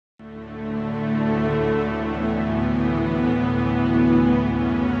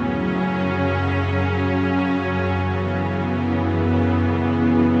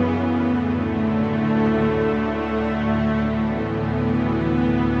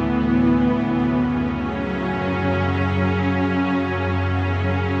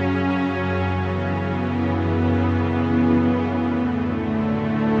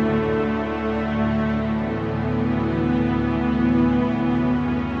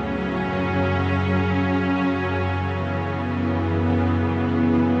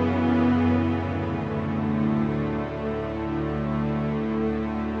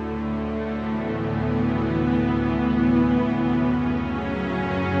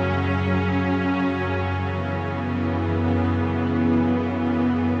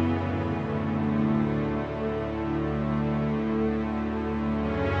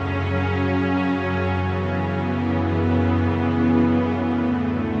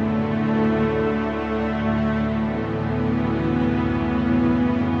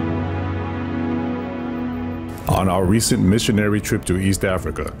On our recent missionary trip to East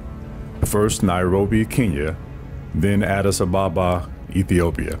Africa, first Nairobi, Kenya, then Addis Ababa,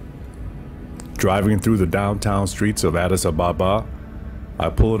 Ethiopia. Driving through the downtown streets of Addis Ababa, I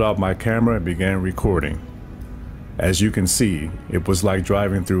pulled out my camera and began recording. As you can see, it was like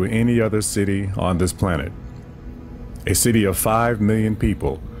driving through any other city on this planet. A city of 5 million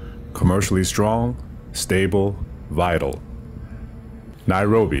people, commercially strong, stable, vital.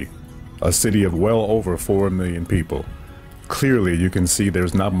 Nairobi, a city of well over 4 million people. Clearly, you can see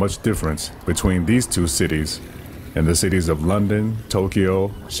there's not much difference between these two cities and the cities of London,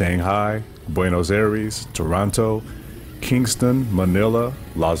 Tokyo, Shanghai, Buenos Aires, Toronto, Kingston, Manila,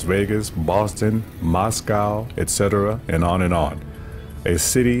 Las Vegas, Boston, Moscow, etc., and on and on. A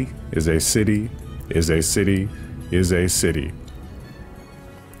city is a city is a city is a city.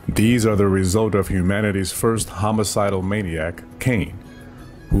 These are the result of humanity's first homicidal maniac, Cain,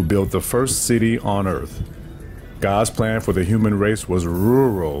 who built the first city on earth. God's plan for the human race was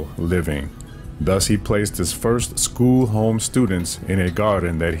rural living. Thus, he placed his first school-home students in a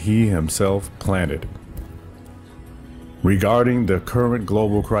garden that he himself planted. Regarding the current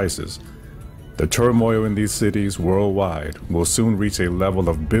global crisis, the turmoil in these cities worldwide will soon reach a level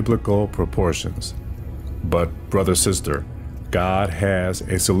of biblical proportions. But, brother, sister, God has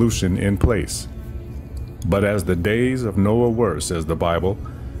a solution in place. But as the days of Noah were, says the Bible,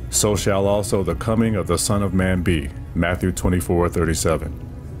 so shall also the coming of the Son of Man be. Matthew 24:37.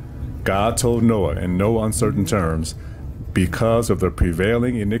 God told Noah in no uncertain terms, because of the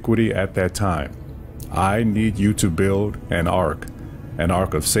prevailing iniquity at that time, I need you to build an ark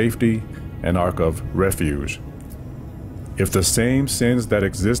of safety, an ark of refuge. If the same sins that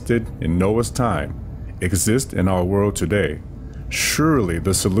existed in Noah's time exist in our world today, surely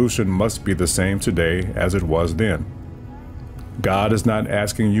the solution must be the same today as it was then. God is not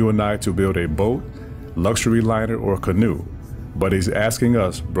asking you and I to build a boat, luxury liner, or canoe, but he's asking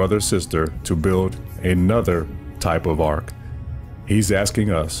us, brother, sister, to build another type of ark. He's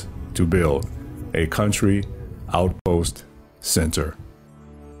asking us to build a country outpost center.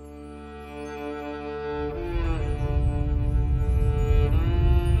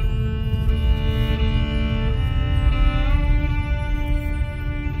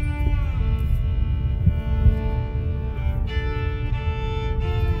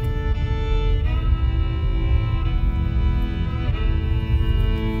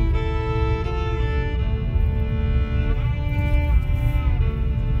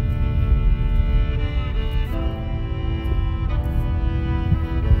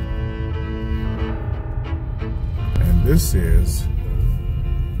 This is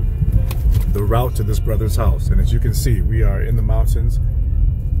the route to this brother's house, and as you can see, we are in the mountains.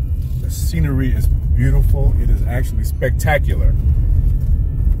 The scenery is beautiful. It is actually spectacular.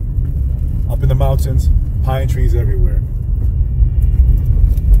 Up in the mountains, pine trees everywhere.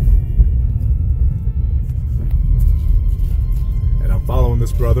 And I'm following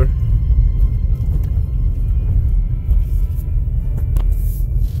this brother.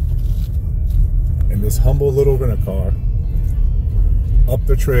 In this humble little rent-a-car, up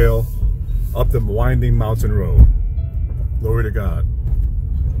the trail, up the winding mountain road. Glory to God.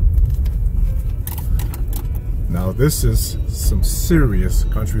 Now this is some serious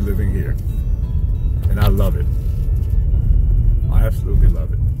country living here, and I love it. I absolutely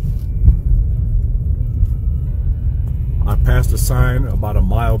love it. I passed a sign about a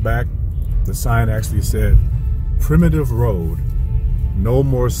mile back. The sign actually said, "Primitive road. No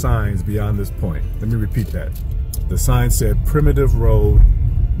more signs beyond this point." Let me repeat that. The sign said, "Primitive road,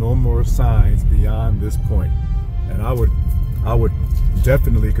 no more signs beyond this point." And I would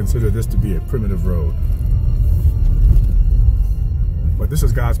definitely consider this to be a primitive road. But this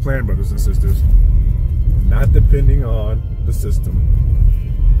is God's plan, brothers and sisters. Not depending on the system,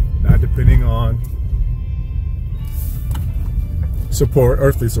 not depending on support,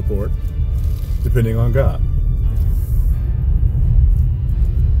 earthly support, depending on God.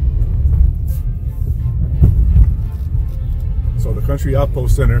 So the Country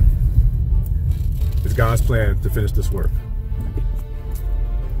Outpost Center is God's plan to finish this work.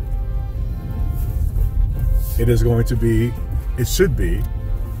 It is going to be, it should be,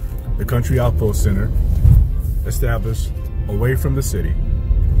 the Country Outpost Center established away from the city,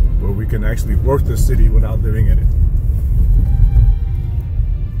 where we can actually work the city without living in it.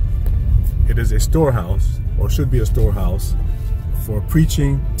 It is a storehouse, or should be a storehouse, for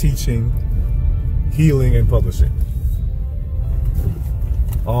preaching, teaching, healing, and publishing.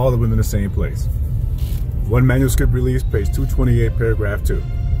 All within the same place. One manuscript release, page 228, paragraph 2.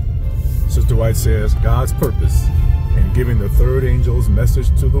 Sister White says, God's purpose in giving the third angel's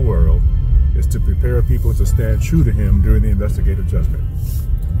message to the world is to prepare people to stand true to him during the investigative judgment.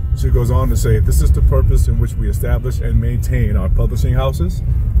 She goes on to say, this is the purpose in which we establish and maintain our publishing houses,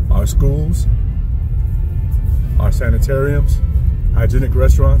 our schools, our sanitariums, hygienic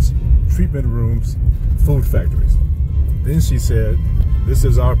restaurants, treatment rooms, food factories. Then she said, this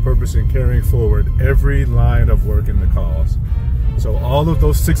is our purpose in carrying forward every line of work in the cause. So all of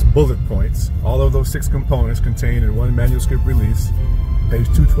those 6 bullet points, all of those 6 components contained in one manuscript release, page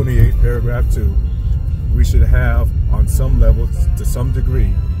 228, paragraph 2, we should have on some level, to some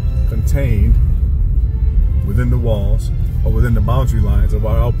degree, contained within the walls or within the boundary lines of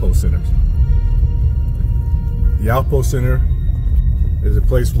our outpost centers. The outpost center is a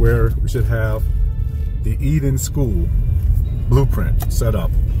place where we should have the Eden School blueprint set up,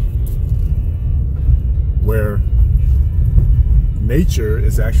 where nature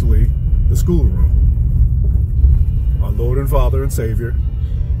is actually the schoolroom. Our Lord and Father and Savior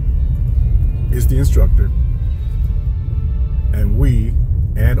is the instructor, and we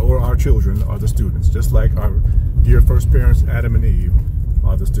and/or our children are the students, just like our dear first parents, Adam and Eve,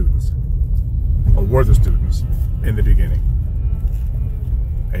 are the students, or were the students in the beginning.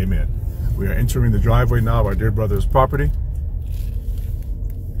 Amen. We are entering the driveway now of our dear brother's property,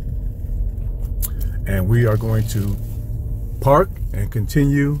 and we are going to park and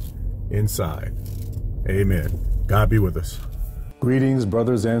continue inside. Amen. God be with us. Greetings,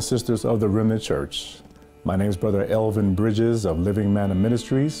 brothers and sisters of the Remnant Church. My name is Brother Elvin Bridges of Living Manna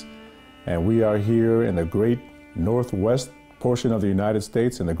Ministries, and we are here in the great northwest portion of the United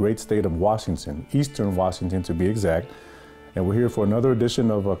States, in the great state of Washington, Eastern Washington to be exact. And we're here for another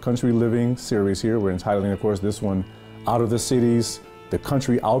edition of a Country Living series here. We're entitling, of course, this one, Out of the Cities, the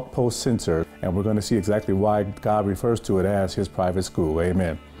Country Outpost Center. And we're going to see exactly why God refers to it as his private school.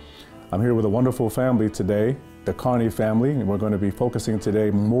 Amen. I'm here with a wonderful family today, the Carney family, and we're going to be focusing today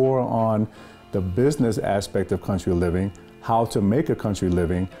more on the business aspect of country living, how to make a country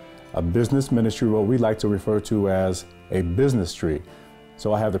living, a business ministry, what we like to refer to as a Businestry.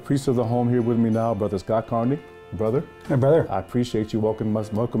 So I have the priest of the home here with me now, Brother Scott Carney. Brother. Hey, brother. I appreciate you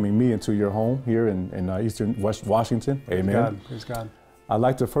welcoming me into your home here in Eastern West Washington. Amen. Praise God. Praise God. I'd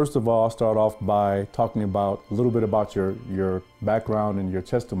like to first of all start off by talking about a little bit about your background and your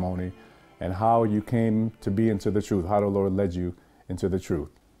testimony and how you came to be into the truth, how the Lord led you into the truth.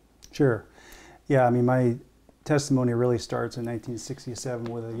 Sure. Yeah, I mean, my testimony really starts in 1967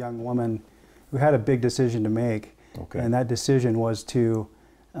 with a young woman who had a big decision to make. Okay. And that decision was to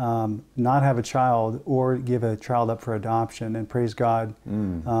not have a child or give a child up for adoption. And praise God,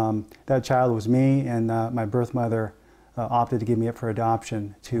 that child was me, and my birth mother opted to give me up for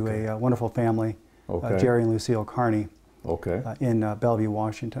adoption to a wonderful family, Jerry and Lucille Carney, in Bellevue,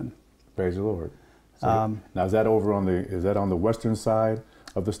 Washington. Praise the Lord. So, now is that on the western side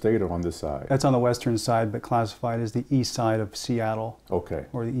of the state or on this side? That's on the western side, but classified as the east side of Seattle. Okay.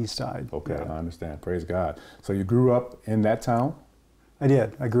 Or the east side. Okay, yeah. I understand. Praise God. So you grew up in that town? I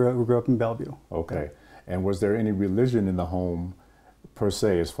did. We grew up in Bellevue. Okay. And was there any religion in the home per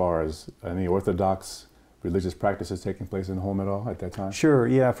se, as far as any Orthodox religious practices taking place in the home at all at that time? Sure,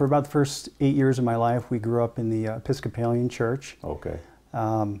 yeah. For about the first 8 years of my life, we grew up in the Episcopalian church. Okay.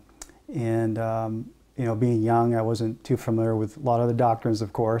 You know, being young, I wasn't too familiar with a lot of the doctrines,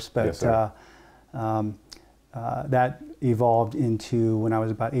 of course, but yes, sir. That evolved into, when I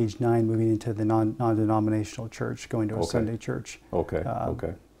was about age 9, moving into the non-denominational church, going to a Sunday church. Okay,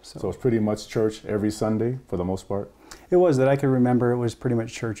 So it's pretty much church every Sunday for the most part? It was, that I could remember, it was pretty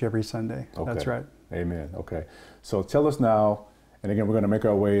much church every Sunday. Okay. That's right. Amen. Okay. So tell us now, and again, we're going to make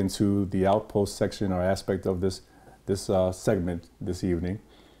our way into the outpost section or aspect of this segment this evening.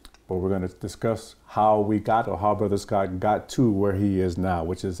 But we're going to discuss how we got, or how Brother Scott got to where he is now,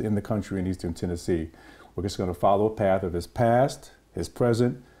 which is in the country in Eastern Tennessee. We're just going to follow a path of his past, his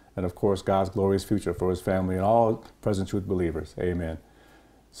present, and of course God's glorious future for his family and all present truth believers. Amen.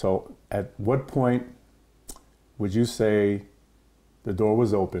 So at what point would you say the door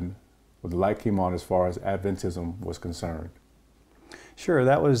was open, or the light came on as far as Adventism was concerned? Sure,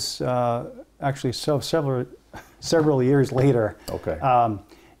 that was actually several years later. Okay.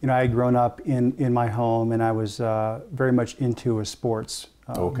 You know, I had grown up in my home, and I was very much into a sports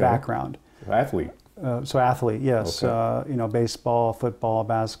background. Athlete. So athlete, yes. You know, baseball, football,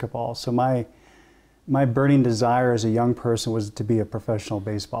 basketball. So my burning desire as a young person was to be a professional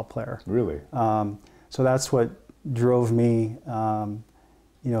baseball player. Really? So that's what drove me,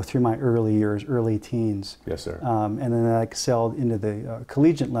 you know, through my early years, early teens. Yes, sir. And then I excelled into the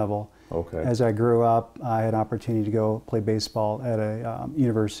collegiate level. Okay. As I grew up, I had an opportunity to go play baseball at a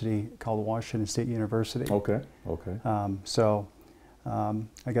university called Washington State University. Okay. Okay. So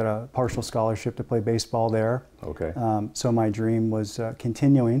I got a partial scholarship to play baseball there. Okay. So my dream was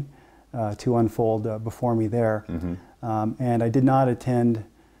continuing to unfold before me there. And I did not attend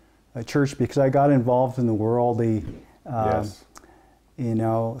a church because I got involved in the worldly, Yes. you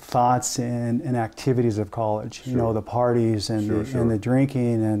know, thoughts and activities of college. Sure. You know, the parties and Sure, and the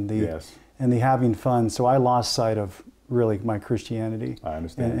drinking and the Yes. and the having fun. So I lost sight of really my Christianity I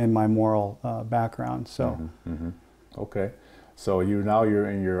understand. and my moral background. So Okay. So you're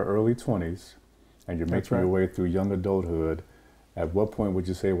in your early 20s, and you're That's making your right. way through young adulthood. At what point would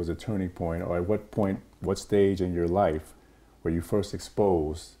you say was a turning point, or at what stage in your life were you first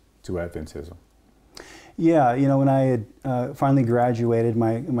exposed to Adventism? yeah, you know, when I had finally graduated,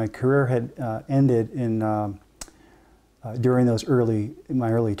 my career had ended in during those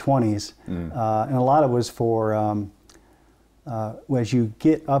my early 20s, and a lot of it was for as you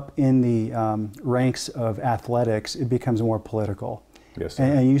get up in the ranks of athletics, it becomes more political. Yes, sir.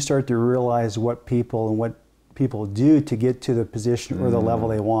 And you start to realize what people do to get to the position or the level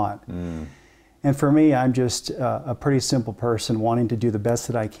they want. And for me, I'm just a pretty simple person wanting to do the best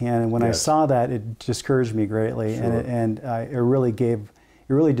that I can. And when I Yes. saw that, it discouraged me greatly, Sure. it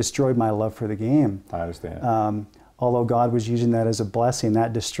really destroyed my love for the game. I understand. Although God was using that as a blessing,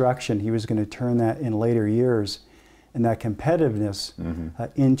 that destruction, He was going to turn that in later years, and that competitiveness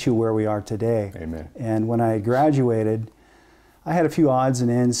into where we are today. Amen. And when I graduated, I had a few odds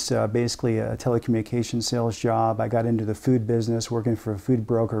and ends, basically a telecommunications sales job. I got into the food business, working for a food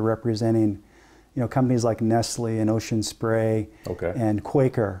broker representing, you know, companies like Nestle and Ocean Spray Okay. and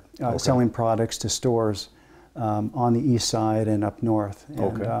Quaker, Okay. selling products to stores on the east side and up north.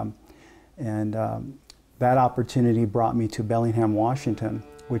 And, Okay. that opportunity brought me to Bellingham, Washington,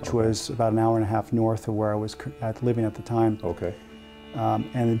 which Okay. was about an hour and a half north of where I was living at the time. Okay.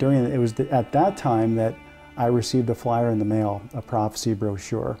 And it was at that time that I received a flyer in the mail, a prophecy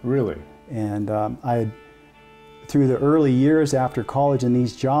brochure. Really? And through the early years after college and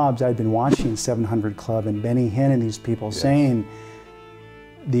these jobs, I'd been watching 700 Club and Benny Hinn and these people Yes. saying,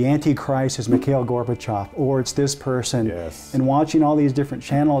 the Antichrist is Mikhail Gorbachev, or it's this person. Yes. And watching all these different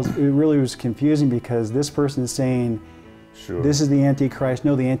channels, it really was confusing because this person is saying, Sure. this is the Antichrist.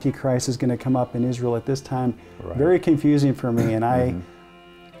 No, the Antichrist is going to come up in Israel at this time. Right. Very confusing for me. And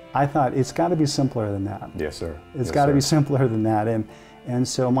I thought, it's got to be simpler than that. Yes, sir. It's Yes, got to sir. be simpler than that. And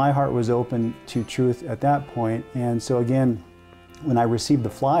so my heart was open to truth at that point. And so again, when I received the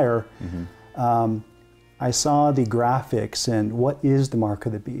flyer, I saw the graphics and what is the mark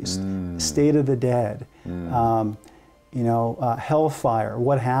of the beast, state of the dead, you know, hellfire,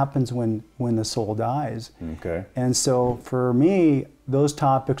 what happens when the soul dies. Okay. And so for me, those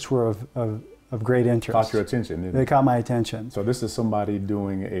topics were of great interest. Caught your attention, didn't They it? caught my attention. So this is somebody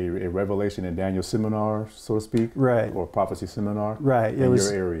doing a Revelation and Daniel seminar, so to speak? Right. Or prophecy seminar? Right. In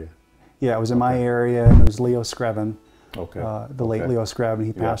your area? Yeah, it was in my area, and it was Leo Screven. Okay. The late Okay. Leo Screven.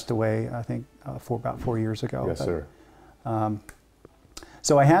 He Yeah. passed away, I think, about 4 years ago. Yes, But, sir.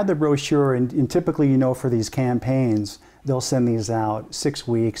 So I had the brochure, and typically, you know, for these campaigns, they'll send these out 6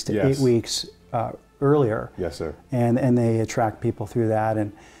 weeks to Yes. 8 weeks earlier, Yes, sir. and they attract people through that.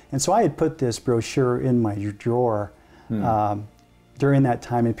 And so I had put this brochure in my drawer during that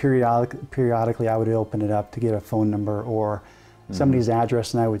time, and periodically I would open it up to get a phone number or somebody's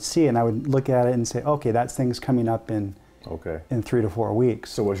address, and I would see it, and I would look at it and say, okay, that thing's coming up in Okay. 3 to 4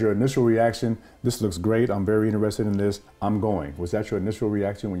 weeks. So was your initial reaction, this looks great, I'm very interested in this, I'm going? Was that your initial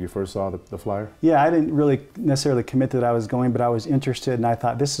reaction when you first saw the flyer? Yeah, I didn't really necessarily commit that I was going, but I was interested, and I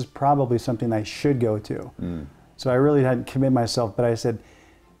thought this is probably something I should go to. So I really hadn't committed myself, but I said,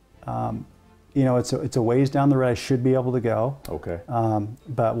 you know, it's a ways down the road. I should be able to go, Okay.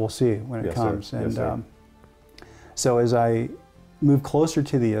 but we'll see when it Yes, sir. comes. Yes, And sir. so as I moved closer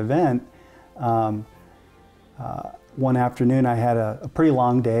to the event, one afternoon I had a pretty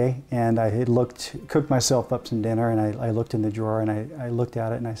long day, and I had cooked myself up some dinner, and I looked in the drawer, and I looked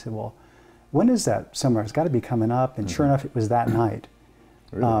at it, and I said, well, when is that summer? It's got to be coming up. And sure enough, it was that night.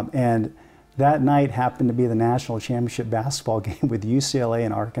 Really? And that night happened to be the national championship basketball game with UCLA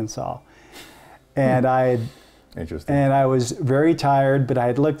and Arkansas. And Interesting. and I was very tired, but I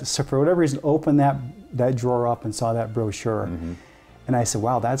had looked, so for whatever reason, opened that drawer up and saw that brochure. And I said,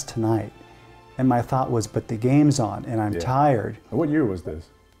 wow, that's tonight. And my thought was, but the game's on, and I'm tired. And what year was this?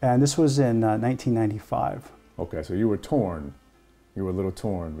 And this was in 1995. Okay, so you were torn. You were a little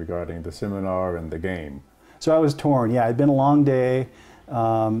torn regarding the seminar and the game. So I was torn. Yeah, it'd been a long day.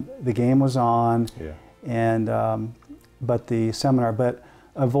 The game was on. Yeah. And but the seminar. But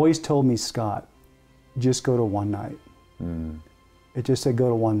a voice told me, Scott, just go to one night. It just said go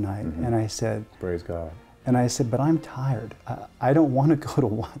to one night, and I said, Praise God. And I said, but I'm tired. I don't want to go to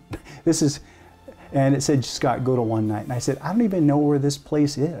one. This is, and it said, Scott, go to one night. And I said, I don't even know where this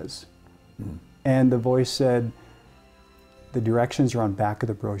place is. And the voice said, the directions are on back of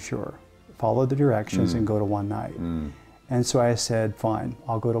the brochure. Follow the directions and go to one night. And so I said, fine,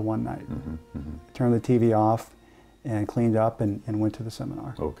 I'll go to one night. Turned the TV off and cleaned up and went to the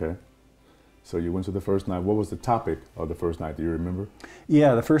seminar. Okay. So you went to the first night. What was the topic of the first night? Do you remember?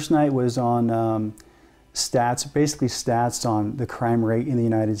 Yeah, the first night was on stats, basically stats on the crime rate in the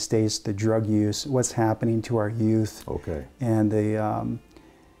United States, the drug use, what's happening to our youth. Okay. And the,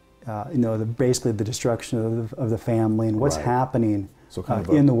 basically the destruction of the family and what's happening so kind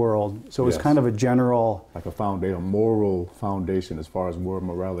of in the world. So it was kind of a general... Like a moral foundation as far as where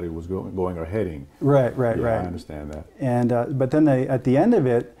morality was going or heading. Right. I understand that. And but then at the end of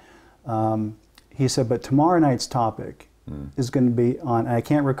it, he said, but tomorrow night's topic is going to be on, I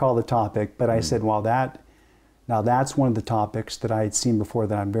can't recall the topic, but I said, well, that's one of the topics that I had seen before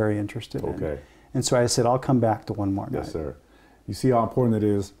that I'm very interested in. Okay. And so I said, I'll come back to one more night. Yes, sir. You see how important it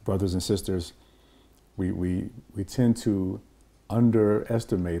is, brothers and sisters. We tend to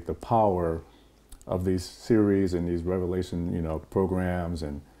underestimate the power of these series and these revelation, programs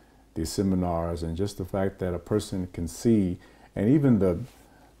and these seminars, and just the fact that a person can see, and even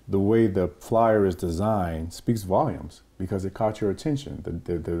the way the flyer is designed speaks volumes because it caught your attention.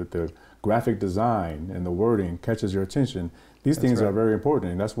 The graphic design and the wording catches your attention. These things are very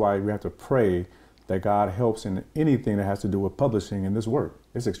important, and that's why we have to pray that God helps in anything that has to do with publishing in this work.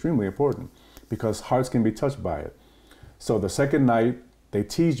 It's extremely important because hearts can be touched by it. So the second night, they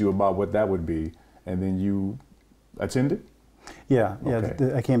teased you about what that would be, and then you attended? Yeah.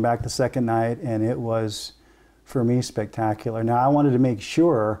 I came back the second night, and it was, for me, spectacular. Now, I wanted to make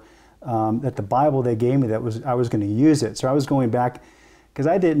sure that the Bible they gave me, I was going to use it. So I was going back, because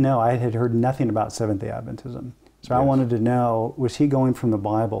I didn't know, I had heard nothing about Seventh-day Adventism. So I wanted to know, was he going from the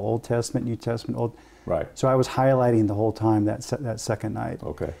Bible, Old Testament, New Testament, Old? Right. So I was highlighting the whole time that second night.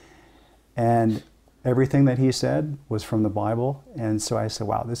 Okay. And everything that he said was from the Bible, and so I said,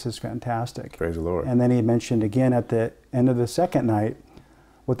 wow, this is fantastic. Praise the Lord. And then he mentioned again at the end of the second night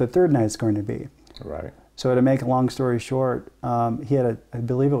what the third night's going to be. Right. So to make a long story short, he had I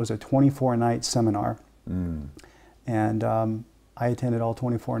believe it was a 24-night seminar, and I attended all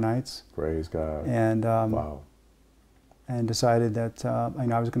 24 nights. Praise God. And wow. And decided that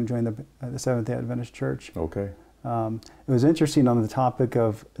I was going to join the Seventh-day Adventist Church. Okay. It was interesting on the topic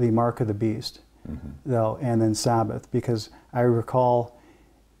of the mark of the beast. Though, and then Sabbath, because I recall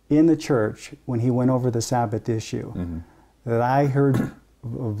in the church when he went over the Sabbath issue that I heard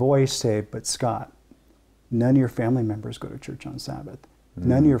a voice say, but Scott, none of your family members go to church on Sabbath.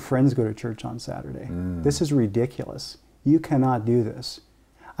 None of your friends go to church on Saturday. This is ridiculous. You cannot do this.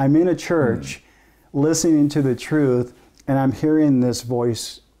 I'm in a church listening to the truth, and I'm hearing this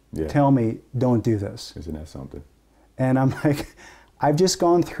voice tell me, don't do this. Isn't that something? And I'm like, I've just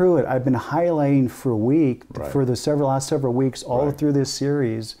gone through it. I've been highlighting for a week, for the last several weeks, all through this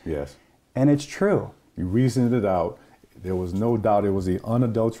series. Yes. And it's true. You reasoned it out. There was no doubt it was the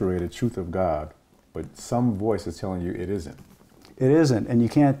unadulterated truth of God, but some voice is telling you it isn't. It isn't, and you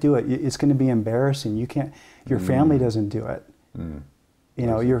can't do it. It's going to be embarrassing. You can't. Your family doesn't do it.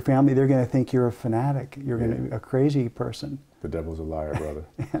 Your family, they're going to think you're a fanatic. You're going to be a crazy person. The devil's a liar, brother.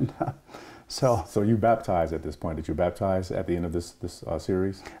 And so you baptized at this point. Did you baptize at the end of this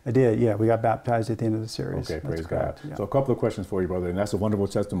series? I did, yeah. We got baptized at the end of the series. Okay, praise God. Yeah. So a couple of questions for you, brother, and that's a wonderful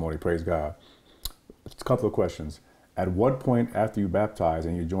testimony, praise God. A couple of questions. At what point after you baptized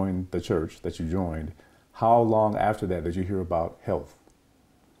and you joined the church that you joined, how long after that did you hear about health?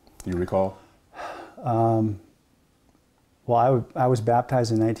 Do you recall? Well, I was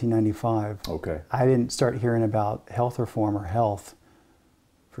baptized in 1995. Okay. I didn't start hearing about health reform or health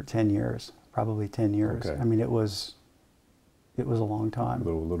for 10 years, probably 10 years. Okay. I mean, it was a long time. A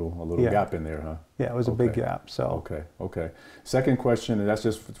little gap in there, huh? Yeah, it was a big gap. So. Okay. Second question, and that's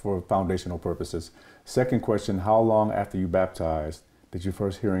just for foundational purposes. Second question, how long after you baptized did you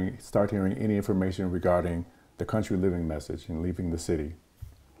first start hearing any information regarding the country living message and leaving the city?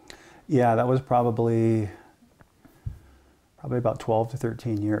 Yeah, that was probably about 12 to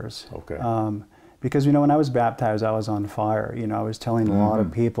 13 years. Okay. Because, when I was baptized, I was on fire. I was telling a lot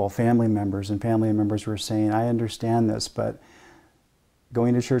of people, family members were saying, I understand this, but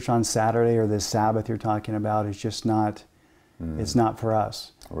going to church on Saturday or this Sabbath you're talking about is just not, it's not for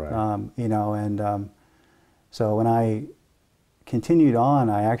us. Right. So when I continued on,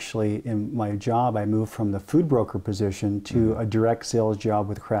 I actually, in my job, I moved from the food broker position to a direct sales job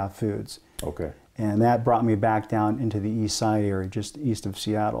with Kraft Foods. Okay. And that brought me back down into the east side area, just east of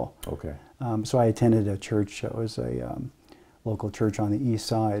Seattle. Okay. So I attended a church. It was a local church on the east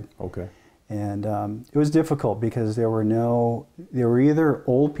side. Okay. And it was difficult because there were either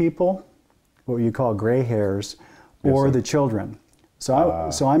old people, what you call gray hairs, or Yes, the children.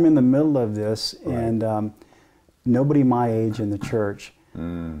 So I'm in the middle of this, Right. and nobody my age in the church.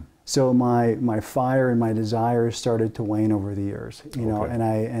 So my fire and my desires started to wane over the years, you know, Okay.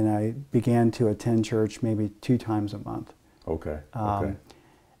 and I began to attend church maybe 2 times a month. Okay. Okay.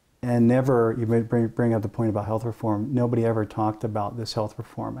 And never, you bring up the point about health reform, nobody ever talked about this health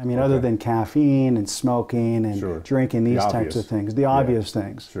reform. I mean, Okay. other than caffeine and smoking and Sure. drinking, these The types obvious. of things, the Yeah. obvious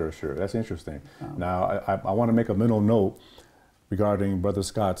things. Sure, sure. That's interesting. Now, I want to make a mental note regarding Brother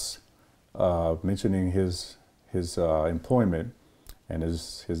Scott's mentioning his employment and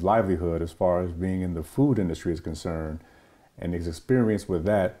his livelihood as far as being in the food industry is concerned, and his experience with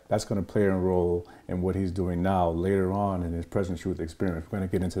that. That's going to play a role in what he's doing now later on in his present truth experience. We're going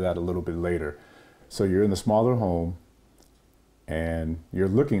to get into that a little bit later. So you're in the smaller home, and you're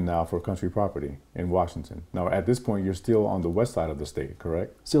looking now for country property in Washington. Now, at this point, you're still on the west side of the state,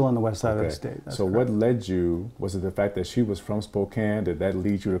 correct? Still on the west side of Okay. the state. That's So correct. what led you, was it the fact that she was from Spokane? Did that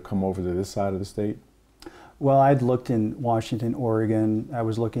lead you to come over to this side of the state? Well, I'd looked in Washington, Oregon. I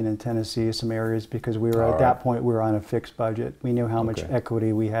was looking in Tennessee, some areas, because we were All at right. that point we were on a fixed budget. We knew how much Okay.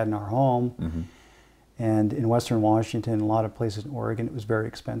 equity we had in our home. Mm-hmm. And in Western Washington, a lot of places in Oregon, it was very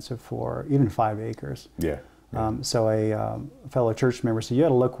expensive for even 5 acres. Yeah. So a fellow church member said, "You got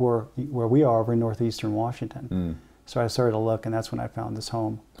to look where we are over in northeastern Washington." So I started to look, and that's when I found this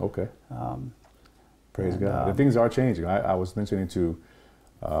home. Okay. Praise and, God. The things are changing. I was mentioning to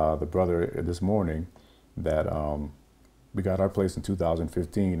the brother this morning that we got our place in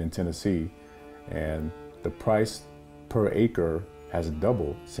 2015 in Tennessee, and the price per acre has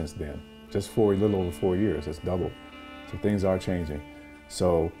doubled since then. Just for a little over 4 years, it's doubled. So things are changing.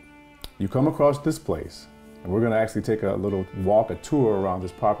 So you come across this place, and we're going to actually take a little walk, a tour around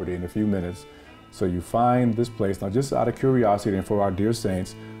this property in a few minutes. So you find this place. Now, just out of curiosity and for our dear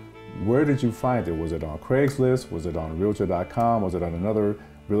saints, where did you find it? Was it on Craigslist? Was it on Realtor.com? Was it on another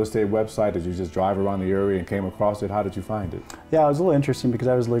real estate website? Did you just drive around the area and came across it? How did you find it? Yeah, it was a little interesting because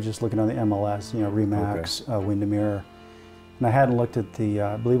I was just looking on the MLS, you know, Remax, Windermere, and I hadn't looked at the,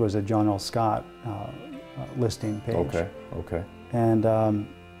 I believe it was a John L. Scott listing page. Okay, okay.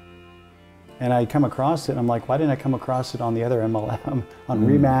 And I come across it, and I'm like, why didn't I come across it on the other MLM, on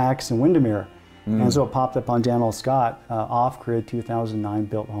Remax and Windermere? And so it popped up on John L. Scott, off-grid 2009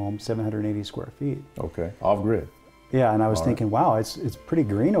 built home, 780 square feet. Okay, off-grid. Yeah, and I was All thinking, wow, it's pretty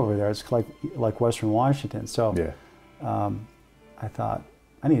green over there. It's like Western Washington. So Yeah. I thought,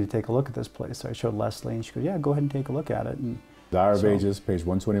 I need to take a look at this place. So I showed Leslie, and she goes, yeah, go ahead and take a look at it. And Diary of so- Ages, page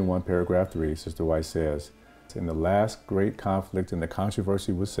 121, paragraph 3, Sister White says, in the last great conflict and the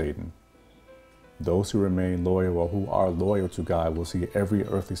controversy with Satan, those who remain loyal or who are loyal to God will see every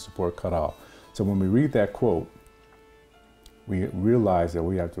earthly support cut off. So when we read that quote, we realize that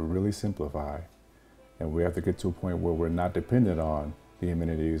we have to really simplify, and we have to get to a point where we're not dependent on the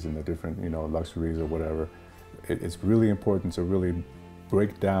amenities and the different, luxuries or whatever. It's really important to really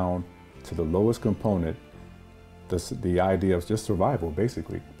break down to the lowest component the idea of just survival,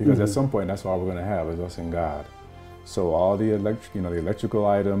 basically, because at some point that's all we're going to have is us and God. So all the electrical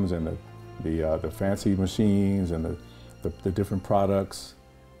items and the fancy machines and the different products,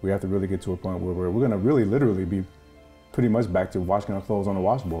 we have to really get to a point where we're going to really literally be pretty much back to washing our clothes on the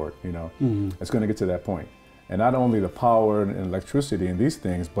washboard. It's going to get to that point. And not only the power and electricity and these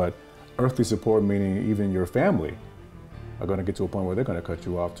things, but earthly support, meaning even your family, are going to get to a point where they're going to cut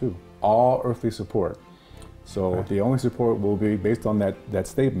you off too. All earthly support. So the only support will be, based on that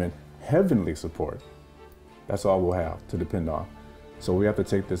statement, heavenly support. That's all we'll have to depend on. So we have to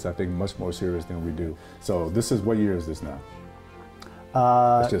take this, I think, much more serious than we do. So this is, what year is this now?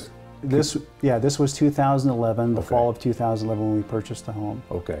 This was 2011, the Okay. fall of 2011 when we purchased the home.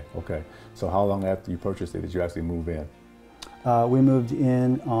 Okay. So how long after you purchased it did you actually move in? We moved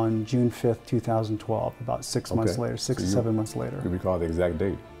in on June 5th, 2012, about 6 months later, 6 to 7 months later. Do you recall the exact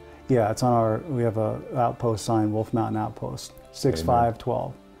date? Yeah, it's on we have a outpost sign, Wolf Mountain Outpost,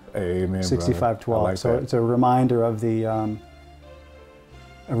 6512. Amen, 6512. brother. I like So that. it's a reminder of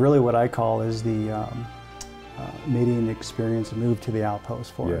really what I call is the meeting experience, move to the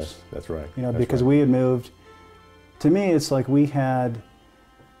outpost for us. Yes, that's right. Because we had moved, to me it's like we had,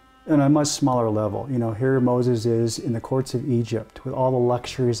 on a much smaller level, here Moses is in the courts of Egypt with all the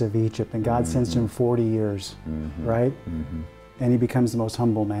luxuries of Egypt, and God sends him 40 years, right? And he becomes the most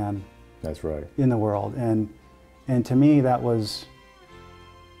humble man That's right. in the world. And to me that was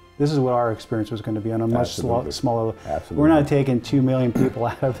this is what our experience was going to be on a much smaller. Absolutely. We're not taking 2 million people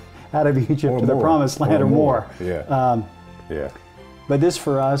out of Egypt to the promised land or more. Yeah. But this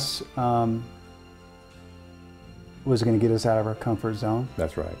for us was going to get us out of our comfort zone.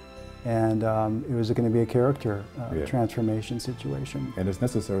 That's right. And it was going to be a character transformation situation. And it's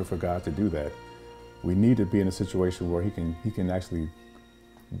necessary for God to do that. We need to be in a situation where He can actually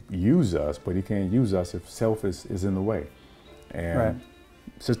use us, but He can't use us if self is in the way. And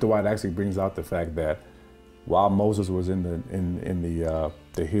Sister White actually brings out the fact that while Moses was in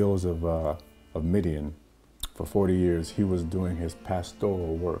the hills of Midian for 40 years, he was doing his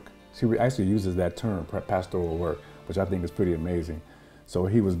pastoral work. She actually uses that term, pastoral work, which I think is pretty amazing. So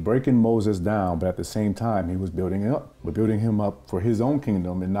he was breaking Moses down, but at the same time, he was building him up for his own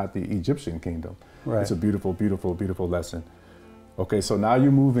kingdom and not the Egyptian kingdom. Right. It's a beautiful, beautiful, beautiful lesson. Okay, so now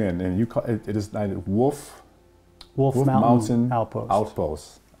you move in, and you call it is Wolf Mountain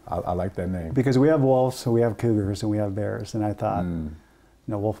Outpost. I like that name. Because we have wolves, so we have cougars, and we have bears, and I thought,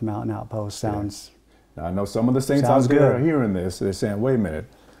 Wolf Mountain Outpost sounds. Now, I know some of the saints out there are hearing this. They're saying, "Wait a minute,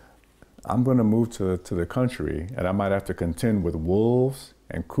 I'm going to move to the country, and I might have to contend with wolves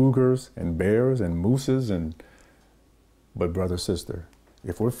and cougars and bears and mooses But brother, sister,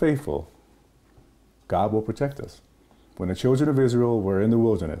 if we're faithful, God will protect us. When the children of Israel were in the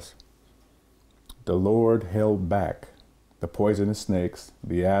wilderness, the Lord held back the poisonous snakes,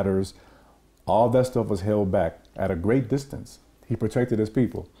 the adders, all that stuff was held back at a great distance. He protected his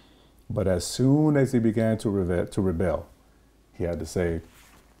people. But as soon as they began to rebel, he had to say,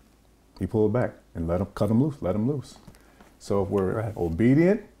 he pulled back and cut them loose, let them loose. So if we're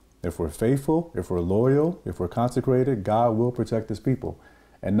obedient, if we're faithful, if we're loyal, if we're consecrated, God will protect his people.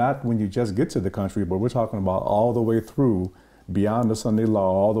 And not when you just get to the country, but we're talking about all the way through, beyond the Sunday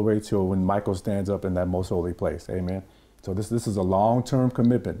law, all the way till when Michael stands up in that most holy place. Amen. So this is a long-term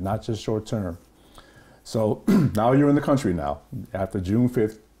commitment, not just short-term. So now you're in the country now, after June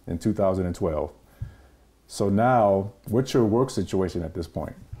 5th in 2012. So now, what's your work situation at this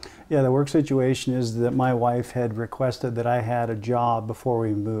point? Yeah, the work situation is that my wife had requested that I had a job before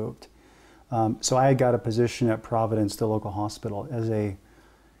we moved. So I had got a position at Providence, the local hospital, as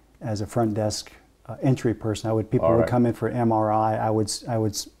a front desk entry person. People would come in for MRI. I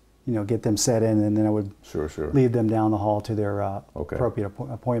would get them set in, and then I would lead them down the hall to their appropriate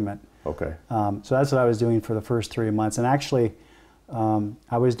appointment. Okay. So that's what I was doing for the first 3 months. And actually,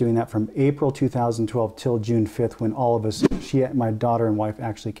 I was doing that from April 2012 till June 5th, when all of us, my daughter and wife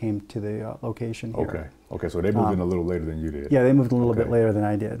actually came to the location here. Okay, so they moved in a little later than you did. Yeah, they moved a little bit later than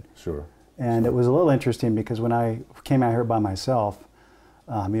I did. Sure. And it was a little interesting because when I came out here by myself,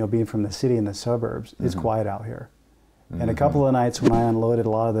 being from the city and the suburbs, it's quiet out here. And a couple of nights when I unloaded a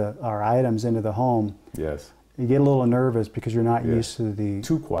lot of our items into the home, you get a little nervous because you're not used to the...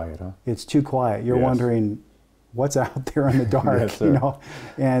 Too quiet, huh? It's too quiet. You're wondering what's out there in the dark,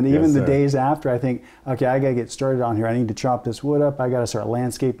 And even the days after, I think, okay, I got to get started on here. I need to chop this wood up. I got to start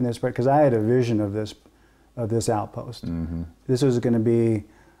landscaping this, because I had a vision of this outpost. This was going to be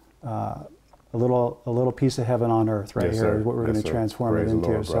a little piece of heaven on earth right here, is what we're going to transform it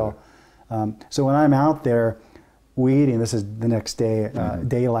into. So when I'm out there weeding, this is the next day,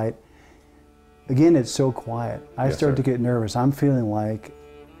 daylight. Again, it's so quiet. I start to get nervous. I'm feeling like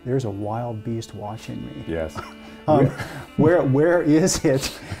there's a wild beast watching me. Yes. Where is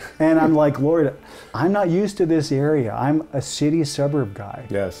it? And I'm like, Lord, I'm not used to this area. I'm a city suburb guy.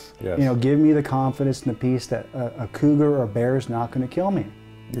 Yes. Give me the confidence and the peace that a cougar or a bear is not going to kill me.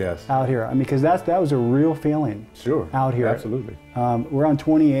 Yes. Out here. Because that was a real feeling. Sure. Out here. Absolutely. We're on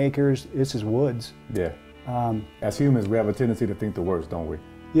 20 acres. This is woods. Yeah. As humans, we have a tendency to think the worst, don't we?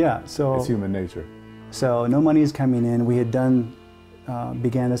 Yeah. So it's human nature. So no money is coming in. We had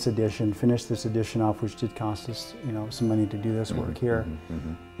began this edition, finished this edition off, which did cost us, some money to do this work here.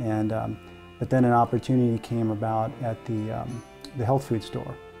 And but then an opportunity came about at the health food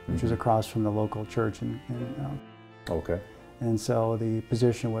store, which was across from the local church. And so the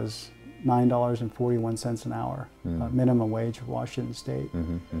position was $9.41 an hour, minimum wage of Washington State.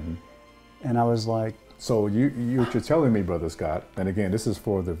 And I was like, so you're telling me, Brother Scott, and again, this is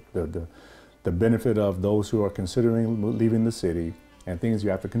for the benefit of those who are considering leaving the city and things you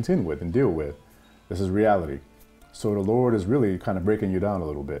have to contend with and deal with. This is reality. So the Lord is really kind of breaking you down a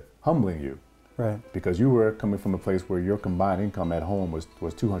little bit, humbling you. Right. Because you were coming from a place where your combined income at home was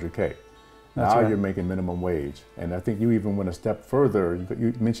 $200K. Now you're making minimum wage. And I think you even went a step further.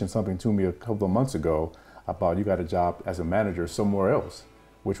 You mentioned something to me a couple of months ago about you got a job as a manager somewhere else,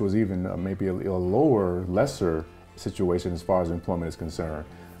 which was even maybe a lower, lesser situation as far as employment is concerned.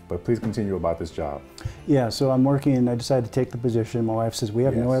 But please continue about this job. Yeah, so I'm working, I decided to take the position. My wife says, we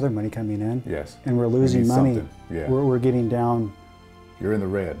have no Yes. other money coming in. Yes. And we're We losing need money. something. Yeah. We're getting down. You're in the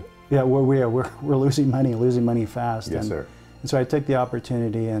red. Yeah, we're losing money fast. Yes, and, sir. And so I took the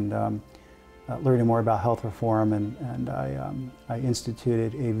opportunity and learning more about health reform, and I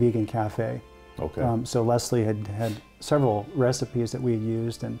instituted a vegan cafe. Okay. So Leslie had several recipes that we had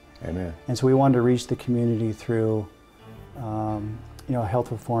used, and Amen. and so we wanted to reach the community through, you know, a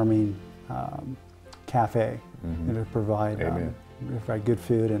health reforming cafe to provide good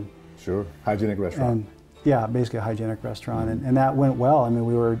food and Sure. Hygienic restaurant. and yeah, basically a hygienic restaurant, and that went well. I mean,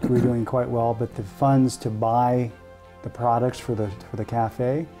 we were doing quite well, but the funds to buy the products for the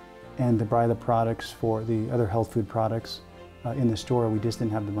cafe and to buy the products for the other health food products in the store, we just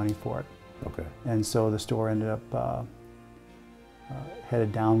didn't have the money for it. Okay. And so the store ended up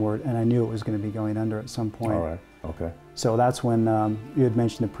headed downward, and I knew it was going to be going under at some point. All right. Okay. So that's when you had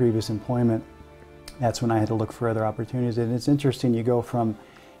mentioned the previous employment. That's when I had to look for other opportunities. And it's interesting, you go from,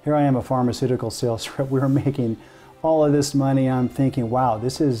 here I am, a pharmaceutical sales rep, we were making all of this money, I'm thinking, wow,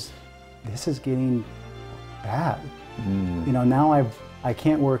 this is getting bad. You know, now I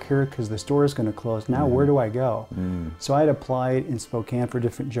can't work here because the store is going to close. Now where do I go? So I had applied in Spokane for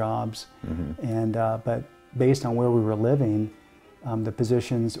different jobs, and but based on where we were living, the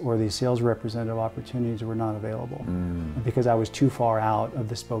positions or the sales representative opportunities were not available because I was too far out of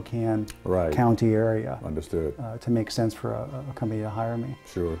the Spokane County area. Understood. To make sense for a company to hire me.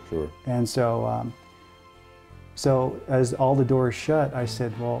 Sure, sure. And so, so as all the doors shut, I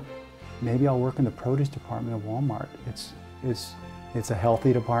said, well, maybe I'll work in the produce department of Walmart. It's a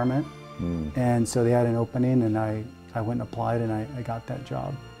healthy department, and so they had an opening, and I went and applied, and I got that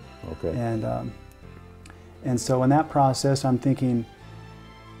job. Okay. And so in that process, I'm thinking,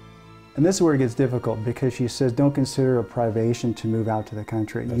 and this is where it gets difficult, because she says, don't consider a privation to move out to the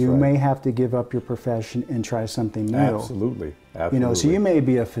country. That's you right. may have to give up your profession and try something new. Absolutely. Absolutely. You know, so you may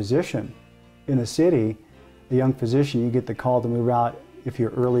be a physician in a city, a young physician, you get the call to move out if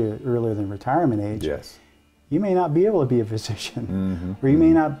you're earlier than retirement age. Yes. You may not be able to be a physician, or you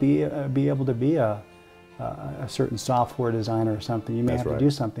may not be able to be a certain software designer or something. You may That's have right. to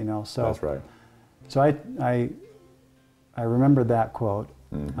do something else. So, That's right. So I remembered that quote,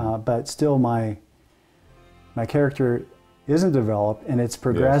 but still my character isn't developed, and it's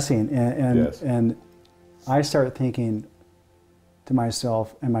progressing, and I start thinking to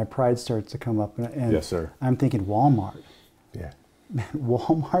myself, and my pride starts to come up, and Yes, sir. I'm thinking, Walmart. Yeah. Man,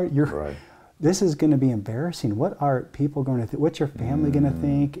 Walmart, Right. this is going to be embarrassing. What are people going to think? What's your family going to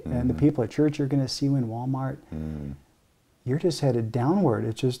think? And the people at church are going to see you in Walmart. You're just headed downward.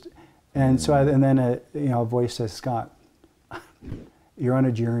 It's just, and so and then a voice says, Scott, you're on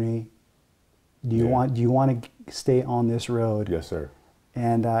a journey. Do you want to stay on this road? Yes, sir.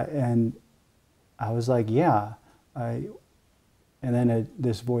 And I was like, yeah. And then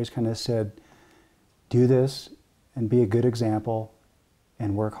this voice kind of said, do this and be a good example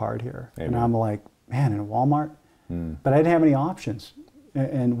and work hard here. Amen. And I'm like, man, in Walmart? But I didn't have any options.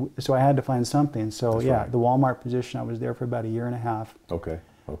 And so I had to find something. So That's yeah, right. the Walmart position, I was there for about a year and a half. Okay.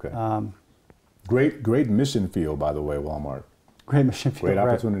 Okay. Great mission field, by the way, Walmart. Great mission field. Great right.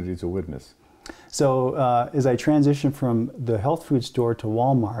 opportunity to witness. So as I transitioned from the health food store to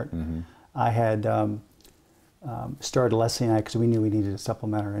Walmart, I had started Leslie and I, because we knew we needed to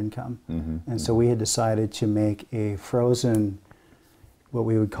supplement our income. And so we had decided to make a frozen, what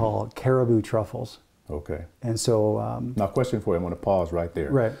we would call caribou truffles. Okay. And so Now, question for you. I'm going to pause right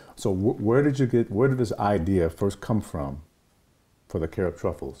there. Right. So, where did this idea first come from for the carib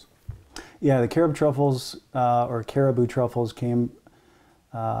truffles? yeah, the carib truffles or caribou truffles came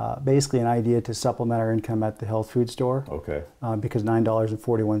basically an idea to supplement our income at the health food store. Okay. Because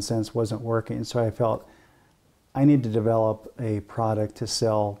 $9.41 wasn't working. So I felt I need to develop a product to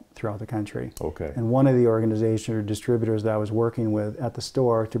sell throughout the country. Okay. And one of the organizations or distributors that I was working with at the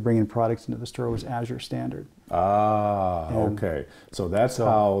store to bring in products into the store was Azure Standard. Ah, And okay. So that's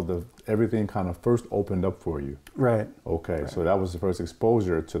how everything kind of first opened up for you. Right. Okay. Right. So that was the first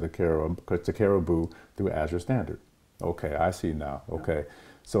exposure to the caribou through Azure Standard. Okay, I see now. Okay.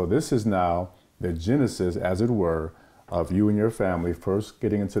 So this is now the genesis, as it were, of you and your family first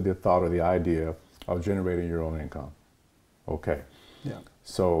getting into the thought or the idea of generating your own income. Okay. Yeah.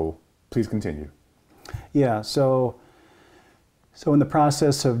 So please continue. Yeah. So in the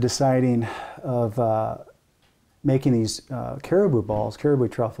process of deciding of making these caribou balls, caribou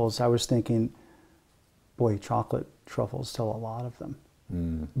truffles, I was thinking, boy, chocolate truffles, still a lot of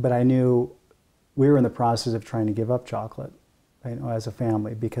them. But I knew we were in the process of trying to give up chocolate, you know, as a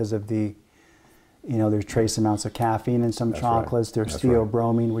family because of the You know, there's trace amounts of caffeine in some chocolates. Right. There's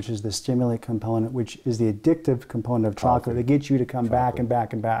theobromine, which is the stimulant component, which is the addictive component of chocolate that gets you to come back and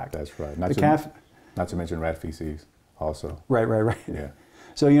back and back. That's right. Not to mention rat feces also. Right. Yeah.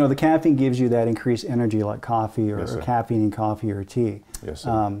 So, you know, the caffeine gives you that increased energy like coffee or caffeine in coffee or tea. Yes,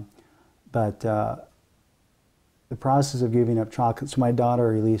 sir. But the process of giving up chocolate, so my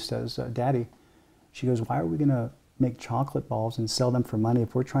daughter Elise says, Daddy, she goes, why are we going to make chocolate balls and sell them for money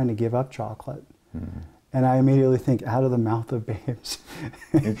if we're trying to give up chocolate? Mm-hmm. And I immediately think, out of the mouth of babes.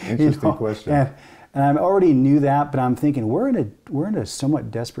 Interesting question. And I already knew that, but I'm thinking we're in a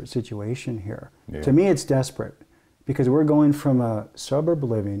somewhat desperate situation here. Yeah. To me, it's desperate because we're going from a suburb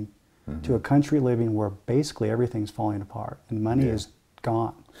living to a country living where basically everything's falling apart and money is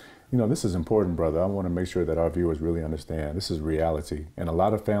gone. You know, this is important, brother. I want to make sure that our viewers really understand this is reality. And a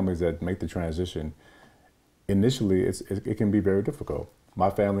lot of families that make the transition, initially, it can be very difficult. My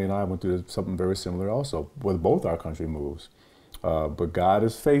family and I went through something very similar also with both our country moves. But God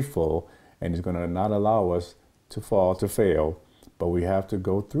is faithful, and He's going to not allow us to fall, to fail, but we have to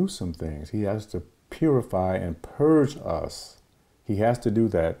go through some things. He has to purify and purge us. He has to do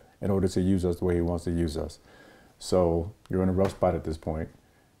that in order to use us the way He wants to use us. So you're in a rough spot at this point.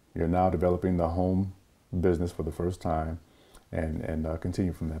 You're now developing the home business for the first time, and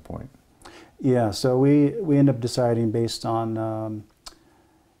continue from that point. Yeah, so we end up deciding based on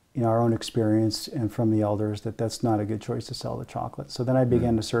you know, our own experience and from the elders that that's not a good choice to sell the chocolate. So then I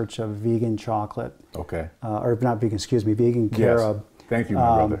began to search of vegan chocolate. Okay. Or not vegan, excuse me, vegan carob. Yes. Thank you,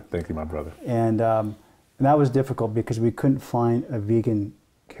 my brother. Thank you, my brother. And that was difficult because we couldn't find a vegan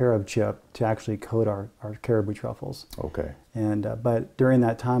carob chip to actually coat our caribou truffles. Okay. And but during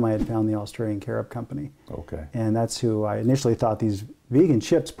that time, I had found the Australian Carob Company. Okay. And that's who I initially thought these vegan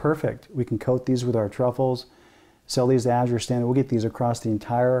chips, perfect. We can coat these with our truffles, sell these as Azure Standard. We'll get these across the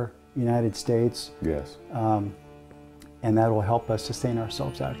entire United States. Yes. And that will help us sustain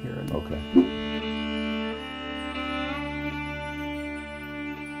ourselves out here. Okay.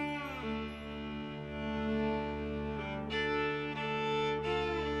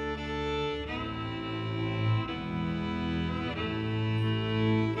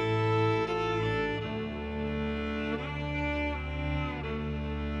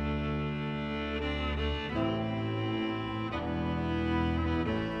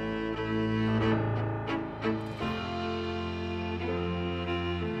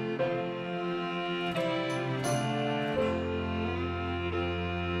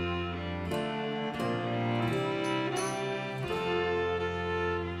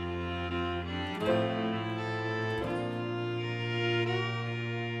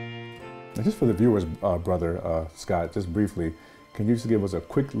 Just for the viewers, brother Scott, just briefly, can you just give us a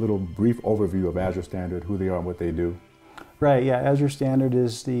quick little brief overview of Azure Standard, who they are and what they do? Right, yeah, Azure Standard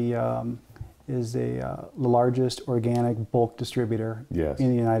is the largest organic bulk distributor in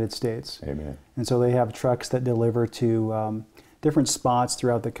the United States. Amen. And so they have trucks that deliver to different spots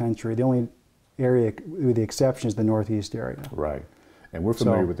throughout the country. The only area, with the exception, is the Northeast area. Right. And we're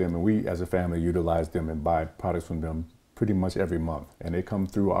familiar with them, and we as a family utilize them and buy products from them pretty much every month. And they come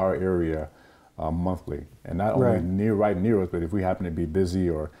through our area monthly. And not only right near us, but if we happen to be busy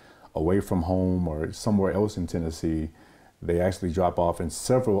or away from home or somewhere else in Tennessee, they actually drop off in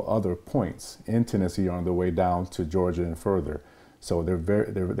several other points in Tennessee on their way down to Georgia and further. So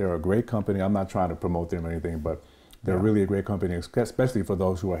they're a great company. I'm not trying to promote them or anything, but they're really a great company, especially for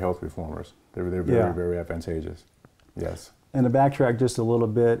those who are health reformers. They're very, very advantageous. Yes. And to backtrack just a little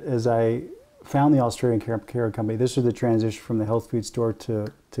bit, as I found the Australian Carob Company, this was the transition from the health food store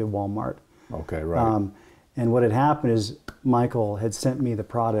to Walmart. Okay, right. And what had happened is Michael had sent me the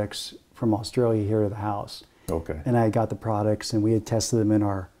products from Australia here to the house. Okay. And I got the products, and we had tested them in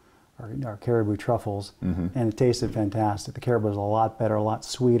our caribou truffles, and it tasted fantastic. The carob was a lot better, a lot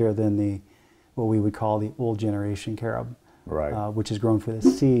sweeter than what we would call the old generation carob, which is grown for the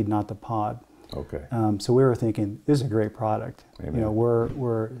seed, not the pod. Okay. So we were thinking, this is a great product. Amen. You know,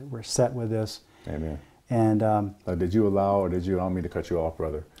 we're set with this. Amen. And did you allow, or did you, I don't mean to cut you off,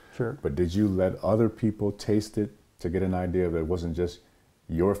 brother. Sure. But did you let other people taste it to get an idea that it wasn't just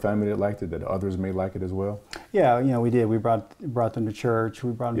your family that liked it, that others may like it as well? Yeah, you know, we did. We brought them to church.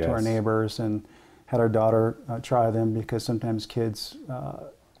 We brought them to our neighbors and had our daughter try them, because sometimes kids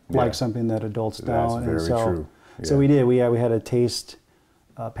like something that adults don't. That's very true. Yeah. So we did. We had a taste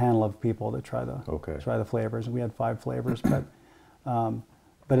panel of people to try the flavors, and we had 5 flavors.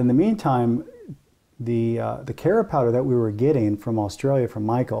 But in the meantime, the carob powder that we were getting from Australia from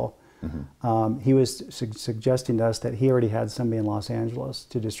Michael, he was suggesting to us that he already had somebody in Los Angeles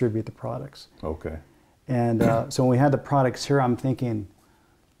to distribute the products. Okay. And so when we had the products here, I'm thinking,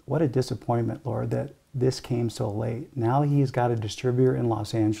 what a disappointment, Lord, that this came so late. Now he's got a distributor in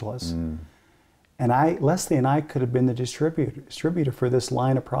Los Angeles. And Leslie and I could have been the distributor for this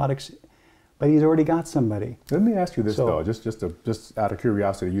line of products, but he's already got somebody. Let me ask you this though, just out of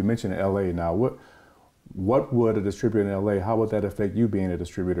curiosity. You mentioned LA. Now, what would a distributor in LA? How would that affect you being a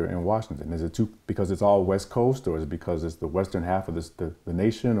distributor in Washington? Is it because it's all West Coast, or is it because it's the western half of the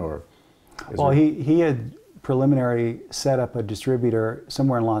nation, or? Well, he had preliminary set up a distributor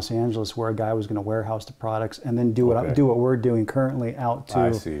somewhere in Los Angeles where a guy was going to warehouse the products and then do what we're doing currently out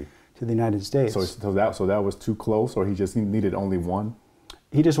to the United States. So that was too close, or he just needed only one?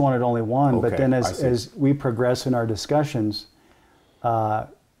 He just wanted only one, Okay, but then as we progress in our discussions,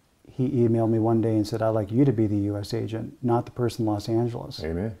 he emailed me one day and said, I'd like you to be the U.S. agent, not the person in Los Angeles.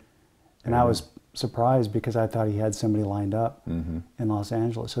 Amen. And I was surprised because I thought he had somebody lined up in Los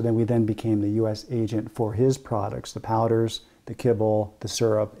Angeles. So then we became the U.S. agent for his products, the powders, the kibble, the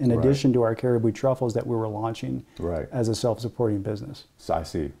syrup, in addition to our caribou truffles that we were launching as a self-supporting business. So I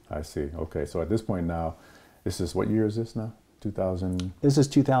see. Okay, so at this point now, what year is this now? 2000? This is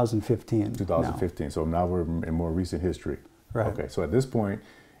 2015. 2015, so now we're in more recent history. Right. Okay, so at this point,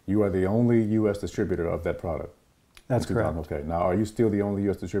 you are the only U.S. distributor of that product. That's correct. Okay, now are you still the only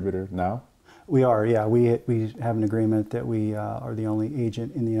U.S. distributor now? We are, yeah. We have an agreement that we are the only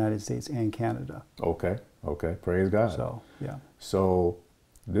agent in the United States and Canada. Okay, praise God. So, yeah. So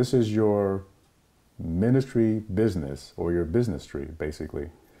this is your ministry business, or your Businestry, basically.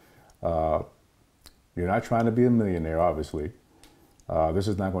 You're not trying to be a millionaire, obviously. This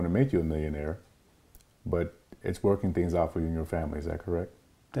is not going to make you a millionaire, but it's working things out for you and your family. Is that correct?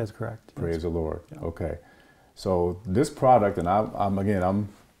 That's correct. Praise the Lord. Yeah. Okay. So this product, and I'm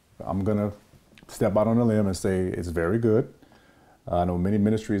gonna step out on a limb and say it's very good. I know many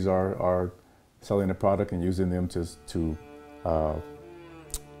ministries are selling the product and using them to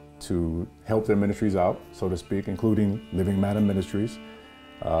help their ministries out, so to speak, including Living Manna Ministries.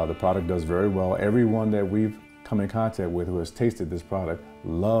 The product does very well. Everyone that we've come in contact with who has tasted this product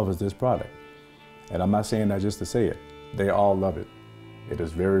loves this product. And I'm not saying that just to say it. They all love it. It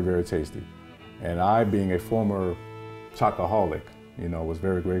is very, very tasty. And I, being a former chocoholic, was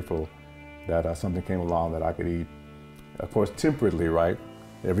very grateful that something came along that I could eat, of course, temperately, right?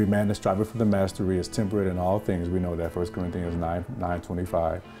 Every man that's striving for the mastery is temperate in all things. We know that, 1 Corinthians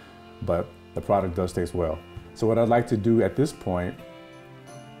 9:25. But the product does taste well. So what I'd like to do at this point,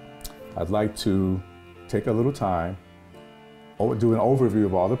 I'd like to take a little time, do an overview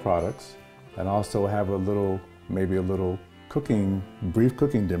of all the products, and also have maybe a little brief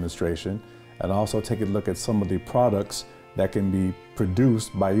cooking demonstration, and also take a look at some of the products that can be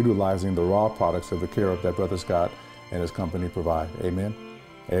produced by utilizing the raw products of the carob that Brother Scott and his company provide. Amen?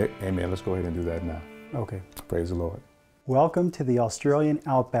 Amen. Let's go ahead and do that now. Okay. Praise the Lord. Welcome to the Australian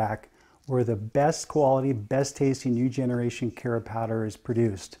Outback, where the best quality, best tasting new generation carob powder is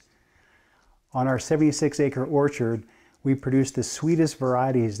produced. On our 76-acre orchard, we produce the sweetest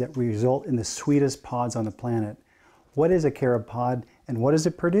varieties that result in the sweetest pods on the planet. What is a carob pod and what does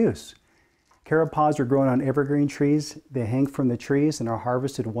it produce? Carob pods are grown on evergreen trees. They hang from the trees and are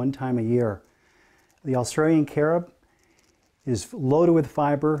harvested one time a year. The Australian carob is loaded with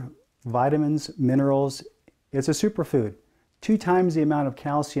fiber, vitamins, minerals. It's a superfood, 2 times the amount of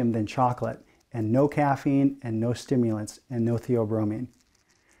calcium than chocolate, and no caffeine and no stimulants and no theobromine.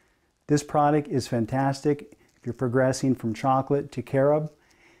 This product is fantastic if you're progressing from chocolate to carob.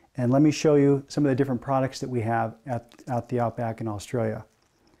 And let me show you some of the different products that we have at the Outback in Australia.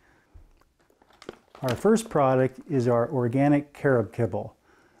 Our first product is our organic carob kibble.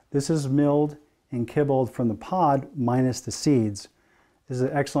 This is milled and kibbled from the pod minus the seeds. This is an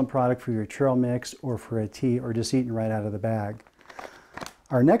excellent product for your trail mix or for a tea or just eating right out of the bag.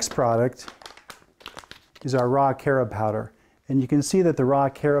 Our next product is our raw carob powder. And you can see that the raw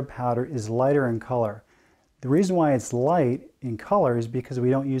carob powder is lighter in color. The reason why it's light in color is because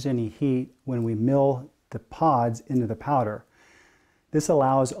we don't use any heat when we mill the pods into the powder. This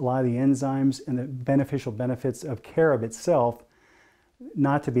allows a lot of the enzymes and the beneficial benefits of carob itself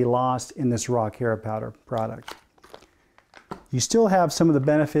not to be lost in this raw carob powder product. You still have some of the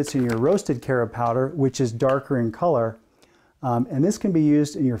benefits in your roasted carob powder, which is darker in color. And this can be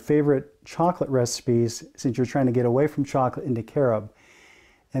used in your favorite chocolate recipes since you're trying to get away from chocolate into carob.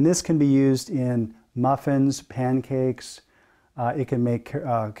 And this can be used in muffins, pancakes. It can make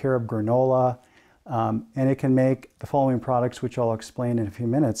carob granola. And it can make the following products, which I'll explain in a few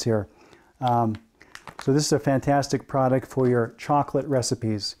minutes here. So this is a fantastic product for your chocolate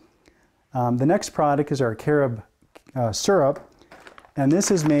recipes. The next product is our carob syrup. And this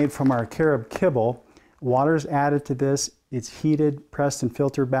is made from our carob kibble. Water is added to this It's heated, pressed, and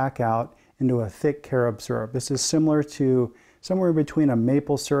filtered back out into a thick carob syrup. This is similar to somewhere between a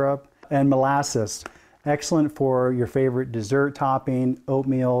maple syrup and molasses. Excellent for your favorite dessert topping,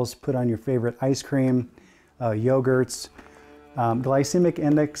 oatmeals, put on your favorite ice cream, yogurts. Glycemic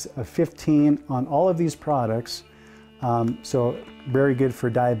index of 15 on all of these products, so very good for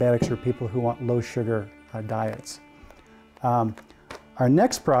diabetics or people who want low sugar diets. Our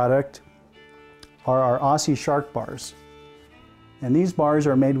next product are our Aussie Shark bars. And these bars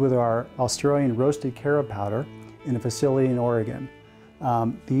are made with our Australian roasted carob powder in a facility in Oregon.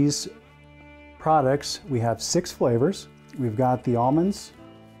 These products, we have 6 flavors. We've got the almonds,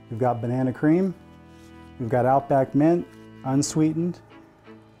 we've got banana cream, we've got Outback mint, unsweetened,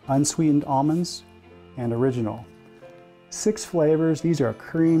 unsweetened almonds, and original. 6 flavors. These are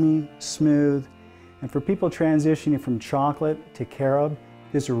creamy, smooth, and for people transitioning from chocolate to carob,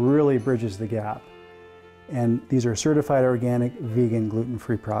 this really bridges the gap. And these are certified organic, vegan,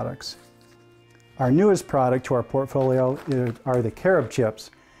 gluten-free products. Our newest product to our portfolio are the carob chips.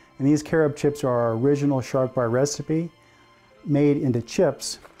 And these carob chips are our original shark bar recipe made into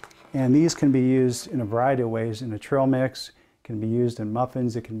chips. And these can be used in a variety of ways. In a trail mix, can be used in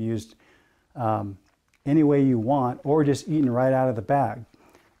muffins, it can be used any way you want, or just eaten right out of the bag.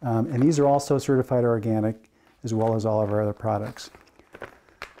 And these are also certified organic, as well as all of our other products.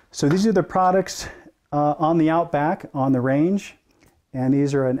 So these are the products on the Outback, on the range, and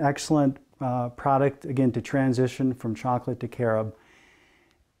these are an excellent product, again, to transition from chocolate to carob.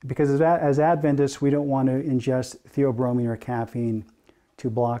 Because as Adventists, we don't want to ingest theobromine or caffeine to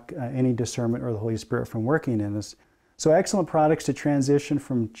block any discernment or the Holy Spirit from working in us. So excellent products to transition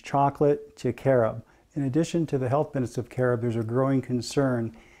from chocolate to carob. In addition to the health benefits of carob, there's a growing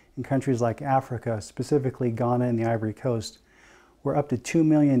concern in countries like Africa, specifically Ghana and the Ivory Coast, where up to 2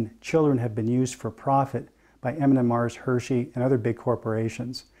 million children have been used for profit by M&M's, Hershey, and other big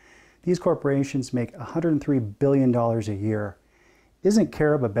corporations. These corporations make $103 billion a year. Isn't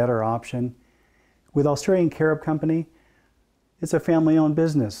carob a better option? With Australian Carob Company, it's a family-owned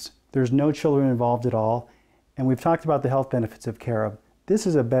business. There's no children involved at all, and we've talked about the health benefits of carob. This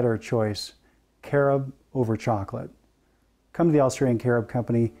is a better choice, carob over chocolate. Come to the Australian Carob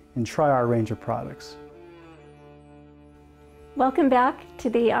Company and try our range of products. Welcome back to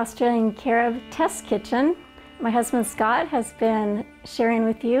the Australian Carob Test Kitchen. My husband Scott has been sharing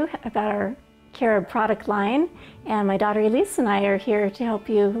with you about our carob product line, and my daughter Elise and I are here to help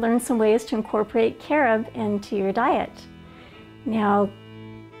you learn some ways to incorporate carob into your diet. Now,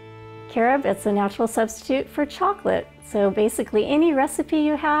 carob, it's a natural substitute for chocolate. So basically any recipe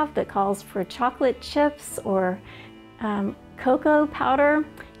you have that calls for chocolate chips or cocoa powder,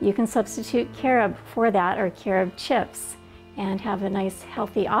 you can substitute carob for that, or carob chips, and have a nice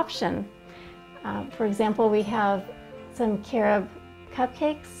healthy option. For example, we have some carob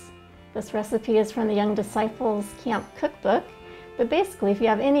cupcakes. This recipe is from the Young Disciples Camp Cookbook. But basically, if you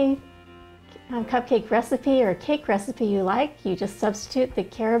have any cupcake recipe or cake recipe you like, you just substitute the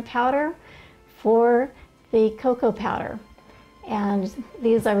carob powder for the cocoa powder. And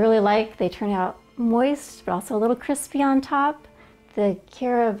these I really like. They turn out moist, but also a little crispy on top. The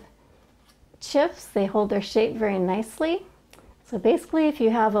carob chips, they hold their shape very nicely. So basically, if you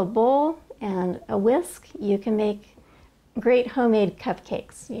have a bowl and a whisk, you can make great homemade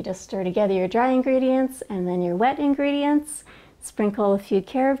cupcakes. You just stir together your dry ingredients and then your wet ingredients, sprinkle a few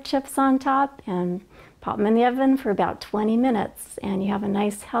carob chips on top, and pop them in the oven for about 20 minutes, and you have a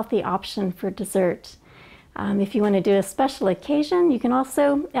nice healthy option for dessert. If you want to do a special occasion, you can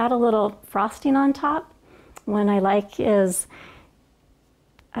also add a little frosting on top. One I like is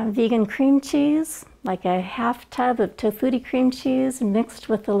vegan cream cheese, like a half tub of tofutti cream cheese mixed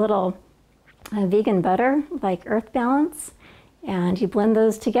with a little vegan butter, like Earth Balance. And you blend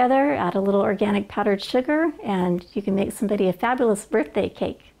those together, add a little organic powdered sugar, and you can make somebody a fabulous birthday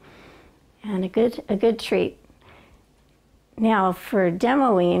cake and a good treat. Now for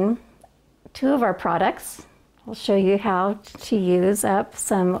demoing 2 of our products, I'll show you how to use up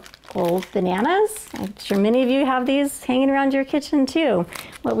some old bananas. I'm sure many of you have these hanging around your kitchen too.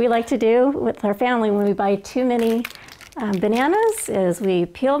 What we like to do with our family when we buy too many bananas is we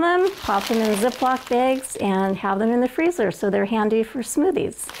peel them, pop them in Ziploc bags, and have them in the freezer so they're handy for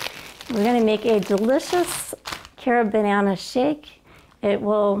smoothies. We're going to make a delicious carob banana shake. It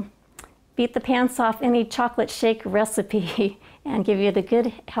will beat the pants off any chocolate shake recipe and give you the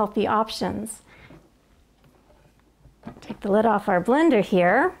good healthy options. Take the lid off our blender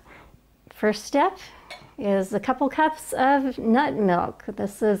here. First step is a couple cups of nut milk.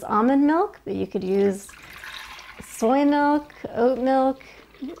 This is almond milk, but you could use soy milk, oat milk,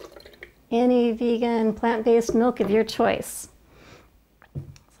 any vegan, plant-based milk of your choice.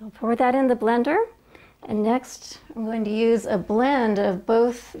 So pour that in the blender. And next, I'm going to use a blend of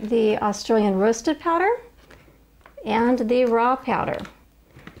both the Australian roasted powder and the raw powder.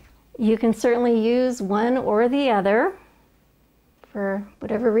 You can certainly use one or the other. For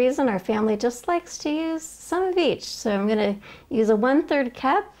whatever reason, our family just likes to use some of each. So I'm going to use a 1/3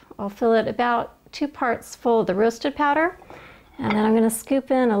 cup. I'll fill it about 2 parts full of the roasted powder. And then I'm going to scoop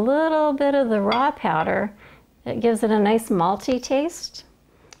in a little bit of the raw powder. It gives it a nice malty taste.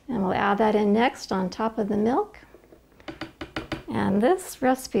 And we'll add that in next on top of the milk. And this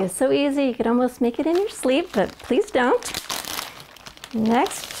recipe is so easy, you could almost make it in your sleep, but please don't.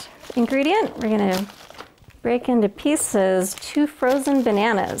 Next ingredient, we're going to break into pieces 2 frozen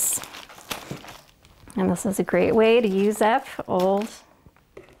bananas. And this is a great way to use up old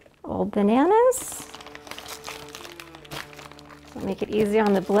bananas. So make it easy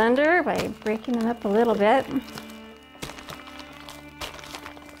on the blender by breaking them up a little bit.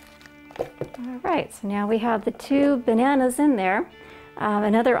 All right, so now we have the 2 bananas in there.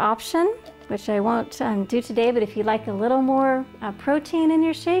 Another option, which I won't do today, but if you like a little more protein in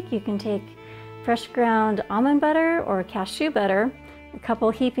your shake, you can take fresh ground almond butter or cashew butter, a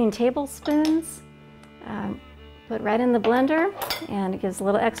couple heaping tablespoons, put right in the blender, and it gives a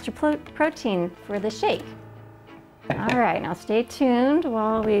little extra protein for the shake. All right, now stay tuned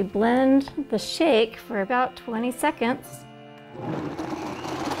while we blend the shake for about 20 seconds.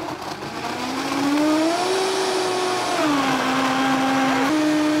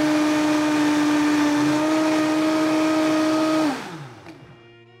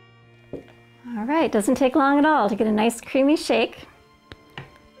 All right, doesn't take long at all to get a nice creamy shake.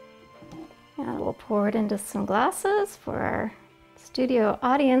 And we'll pour it into some glasses for our studio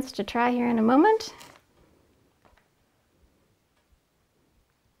audience to try here in a moment.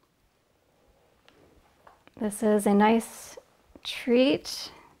 This is a nice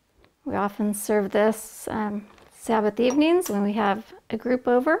treat. We often serve this Sabbath evenings when we have a group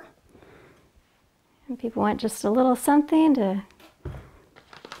over. And people want just a little something to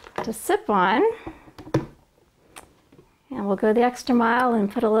sip on. And we'll go the extra mile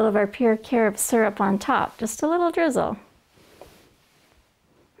and put a little of our pure carob syrup on top, just a little drizzle.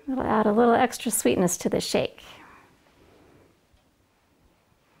 It'll add a little extra sweetness to the shake.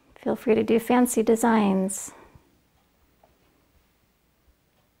 Feel free to do fancy designs.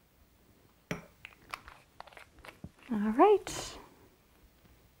 All right.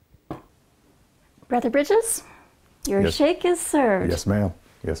 Brother Bridges, your shake is served. Yes, ma'am.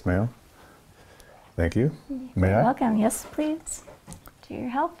 Yes, ma'am. Thank you. May I? Welcome. Yes, please. To your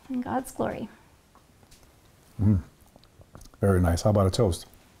health and God's glory. Very nice. How about a toast?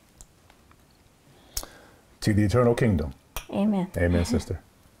 To the eternal kingdom. Amen. Amen, sister.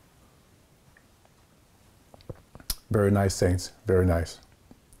 Very nice, saints. Very nice.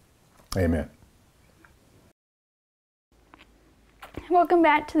 Amen. Welcome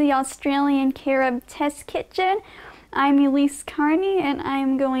back to the Australian Carob Test Kitchen. I'm Elise Carney, and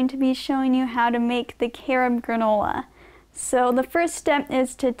I'm going to be showing you how to make the carob granola. So the first step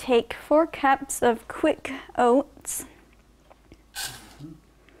is to take 4 cups of quick oats.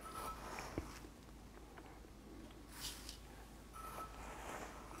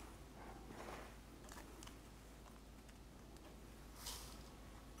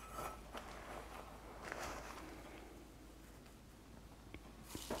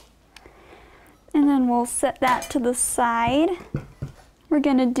 And then we'll set that to the side. We're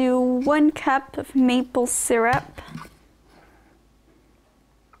going to do 1 cup of maple syrup.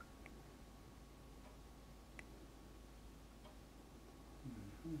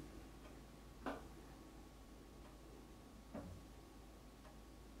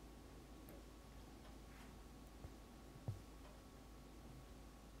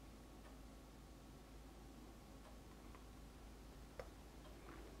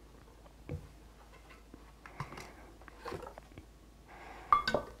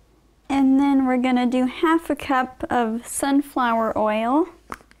 And then we're going to do 1/2 cup of sunflower oil.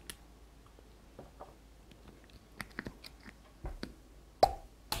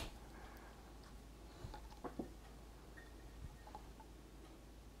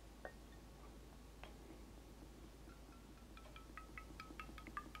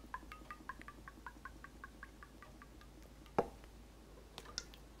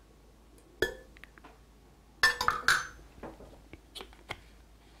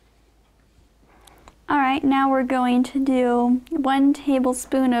 Alright, now we're going to do 1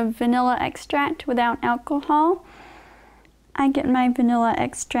 tablespoon of vanilla extract without alcohol. I get my vanilla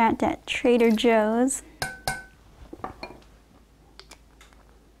extract at Trader Joe's.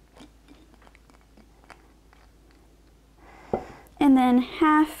 then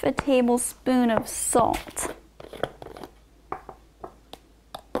half a tablespoon of salt.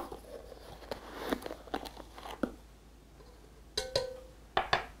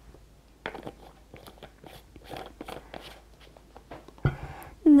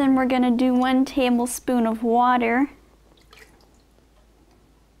 And then we're going to do 1 tablespoon of water.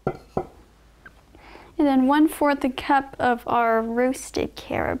 And then 1/4 a cup of our roasted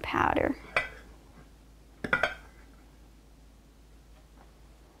carob powder.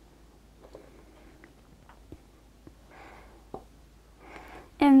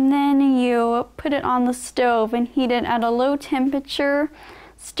 And then you put it on the stove and heat it at a low temperature,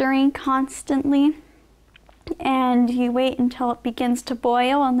 stirring constantly. And you wait until it begins to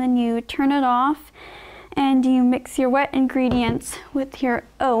boil, and then you turn it off and you mix your wet ingredients with your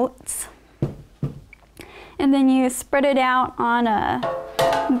oats. And then you spread it out on a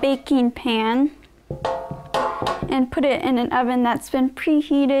baking pan and put it in an oven that's been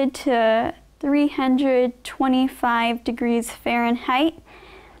preheated to 325 degrees Fahrenheit.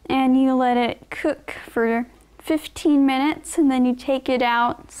 And you let it cook for 15 minutes, and then you take it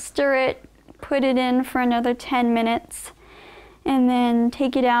out, stir it, put it in for another 10 minutes, and then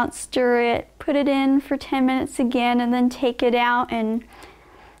take it out, stir it, put it in for 10 minutes again, and then take it out, and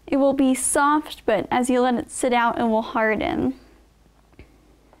it will be soft, but as you let it sit out, it will harden.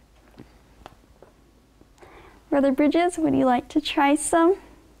 Brother Bridges, would you like to try some?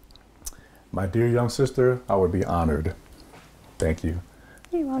 My dear young sister, I would be honored. Thank you.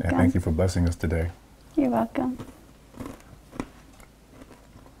 You're welcome. And thank you for blessing us today. You're welcome.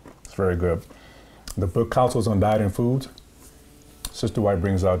 It's very good. The book Counsels on Diet and Foods, Sister White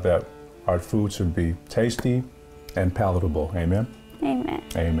brings out that our food should be tasty and palatable. Amen? Amen.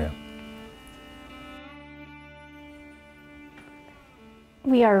 Amen.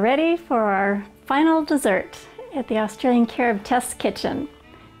 We are ready for our final dessert at the Australian Carob Test Kitchen.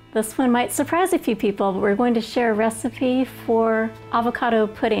 This one might surprise a few people, but we're going to share a recipe for avocado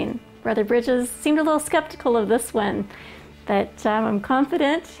pudding. Brother Bridges seemed a little skeptical of this one, but I'm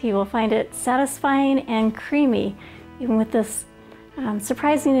confident he will find it satisfying and creamy, even with this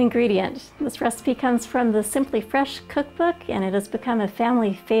surprising ingredient. This recipe comes from the Simply Fresh cookbook, and it has become a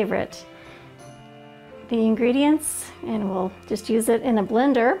family favorite. The ingredients, and we'll just use it in a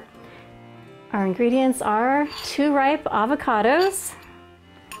blender. Our ingredients are 2 ripe avocados,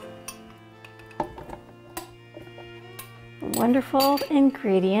 a wonderful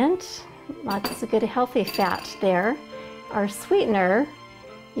ingredient, lots of good healthy fat there. Our sweetener,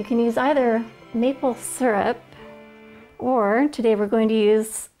 you can use either maple syrup, or today we're going to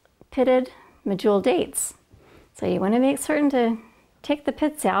use pitted medjool dates. So you want to make certain to take the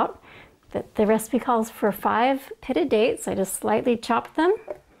pits out. But the recipe calls for 5 pitted dates. I just slightly chopped them.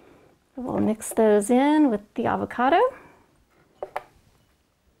 We'll mix those in with the avocado.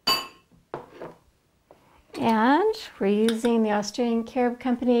 And we're using the Australian Carob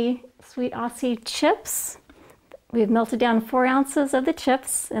Company Sweet Aussie chips. We've melted down 4 ounces of the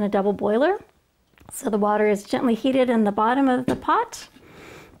chips in a double boiler. So the water is gently heated in the bottom of the pot.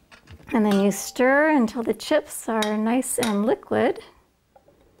 And then you stir until the chips are nice and liquid.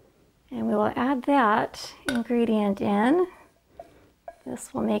 And we will add that ingredient in.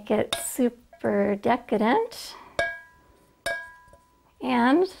 This will make it super decadent.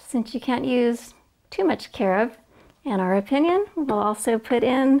 And since you can't use too much carob, in our opinion, we'll also put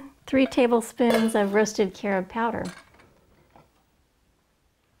in 3 tablespoons of roasted carob powder.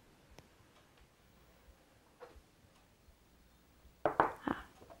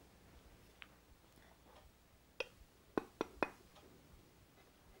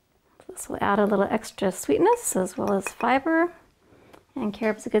 This will add a little extra sweetness as well as fiber, and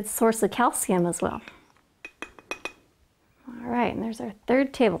carob's a good source of calcium as well. All right, and there's our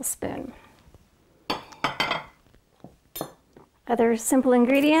 3rd tablespoon. Other simple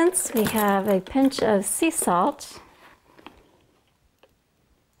ingredients, we have a pinch of sea salt,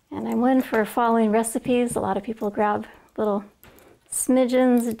 and I'm one for following recipes. A lot of people grab little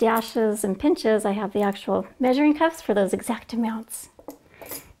smidgens, dashes, and pinches. I have the actual measuring cups for those exact amounts.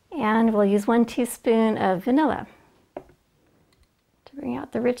 And we'll use 1 teaspoon of vanilla to bring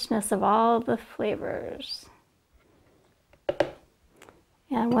out the richness of all the flavors.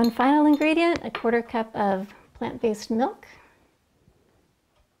 And one final ingredient, a 1/4 cup of plant-based milk.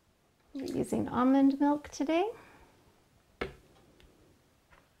 We're using almond milk today.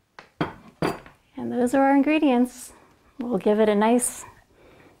 And those are our ingredients. We'll give it a nice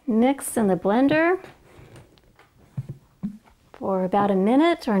mix in the blender for about a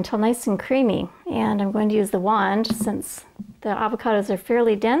minute or until nice and creamy. And I'm going to use the wand since the avocados are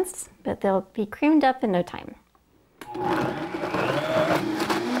fairly dense, but they'll be creamed up in no time.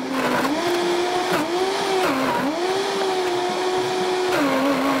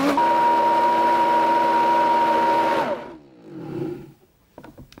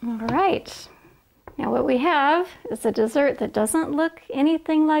 It's a dessert that doesn't look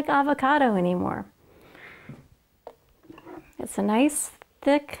anything like avocado anymore. It's a nice,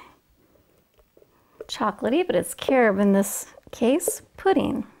 thick, chocolatey, but it's carob in this case,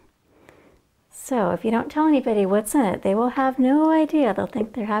 pudding. So if you don't tell anybody what's in it, they will have no idea. They'll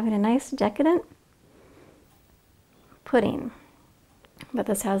think they're having a nice, decadent pudding. But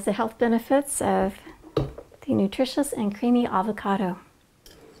this has the health benefits of the nutritious and creamy avocado.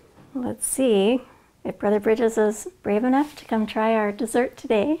 Let's see if Brother Bridges is brave enough to come try our dessert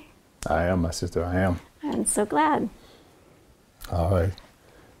today. I am, my sister, I am. I'm so glad. All right,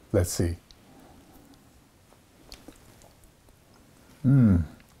 let's see.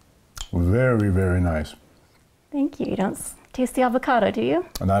 Very, very nice. Thank you. You don't taste the avocado, do you?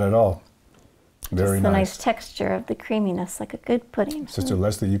 Not at all. Very Just the nice. nice texture of the creaminess, like a good pudding. Sister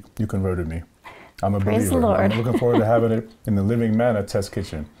Leslie, you converted me. I'm a Praise believer. the Lord. I'm looking forward to having it in the Living Manna Test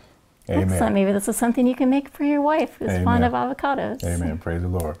Kitchen. Amen. Excellent. Maybe this is something you can make for your wife who's Amen. fond of avocados. Amen. Praise the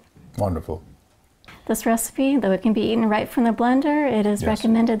Lord. Wonderful. This recipe, though it can be eaten right from the blender, it is Yes.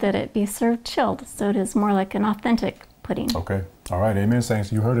 recommended that it be served chilled, so it is more like an authentic pudding. Okay. All right. Amen,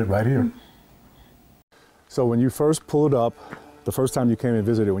 saints. You heard it right here. So when you first pulled up, the first time you came and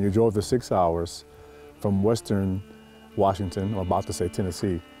visited, when you drove the 6 hours from Western Washington, or about to say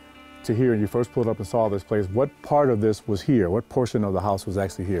Tennessee, to here, and you first pulled up and saw this place, what part of this was here? What portion of the house was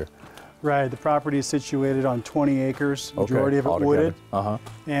actually here? Right, the property is situated on 20 acres, Okay, majority of it altogether. wooded, Uh-huh.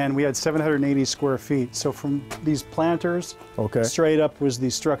 and we had 780 square feet. So from these planters, Okay. straight up was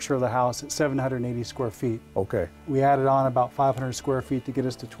the structure of the house at 780 square feet. Okay. We added on about 500 square feet to get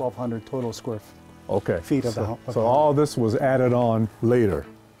us to 1,200 total square feet. Okay. Feet of the so, home- of So the all this was added on later.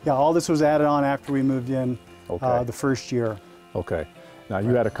 Yeah, all this was added on after we moved in Okay. the first year. Okay. Now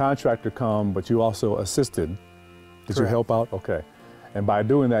you had a contractor come, but you also assisted. Did you Correct. help out? Okay. And by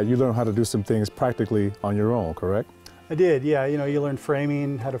doing that, you learned how to do some things practically on your own, correct? I did, yeah. You know, you learn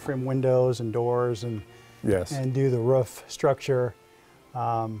framing, how to frame windows and doors, and Yes. do the roof structure,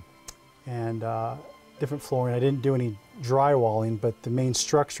 and different flooring. I didn't do any drywalling, but the main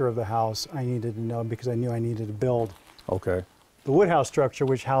structure of the house I needed to know because I knew I needed to build Okay. the wood house structure,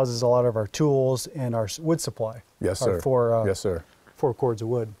 which houses a lot of our tools and our wood supply. Yes, Our sir. Yes, sir. 4 cords of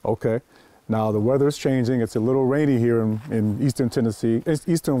wood. Okay. Now the weather's changing. It's a little rainy here in eastern Tennessee,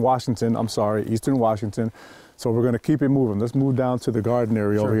 eastern Washington. I'm sorry, eastern Washington. So we're going to keep it moving. Let's move down to the garden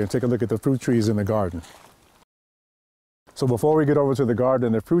area over Sure. here and take a look at the fruit trees in the garden. So before we get over to the garden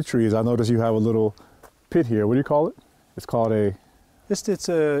and the fruit trees, I notice you have a little pit here. What do you call it? It's called a... It's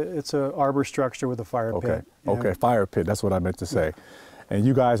a arbor structure with a fire Okay. pit. Yeah. Okay. Fire pit. That's what I meant to say. And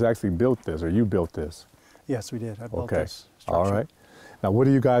you guys actually built this, or you built this. Yes, we did. I built Okay. this structure. All right. Now, what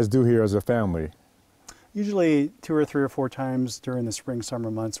do you guys do here as a family? Usually 2 or 3 or 4 times during the spring, summer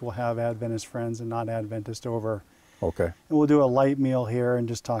months, we'll have Adventist friends and not Adventist over. Okay. And we'll do a light meal here and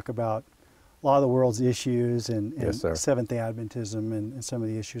just talk about a lot of the world's issues and Yes, sir. Seventh-day Adventism and some of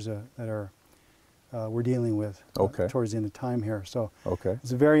the issues that are we're dealing with Okay. towards the end of time here. So Okay.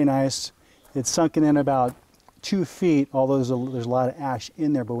 it's very nice. It's sunken in about 2 feet, although there's a lot of ash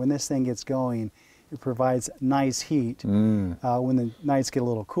in there. But when this thing gets going, it provides nice heat when the nights get a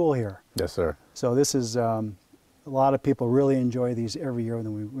little cool here. Yes, sir. So this is a lot of people really enjoy these every year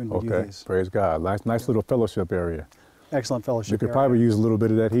when we do Okay. these. Praise God. Nice little fellowship area. Excellent fellowship. You could area. probably use a little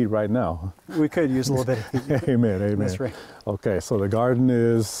bit of that heat right now. We could use a little bit of heat. Amen. Amen. That's right. Okay. So the garden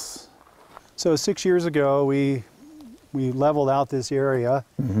is... So 6 years ago, we leveled out this area,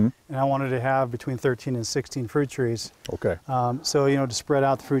 and I wanted to have between 13 and 16 fruit trees. Okay. So to spread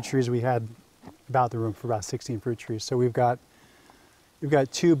out the fruit trees, we had about the room for about 16 fruit trees. So we've got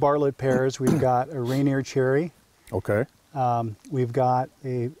 2 Bartlett pears, we've got a Rainier cherry, Okay. we've got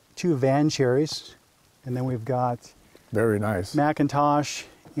 2 Van cherries, and then we've got Very nice. Macintosh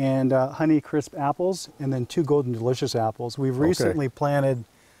and Honey Crisp apples, and then 2 Golden Delicious apples. We've recently planted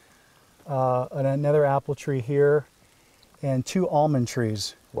another apple tree here and 2 almond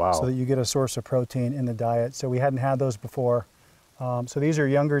trees. Wow. So that you get a source of protein in the diet. So we hadn't had those before. So these are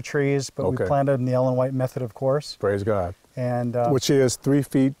younger trees, but Okay. we planted them the Ellen White method, of course. Praise God. And Which is 3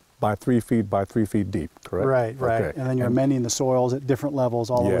 feet by 3 feet by 3 feet deep, correct? right. Okay. And then you're amending the soils at different levels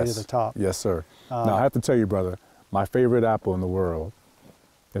all the way to the top. Yes, sir. Now, I have to tell you, brother, my favorite apple in the world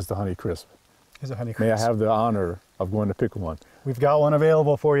is the Honey Crisp. Is a Honey May I Crisp. have the honor of going to pick one? We've got one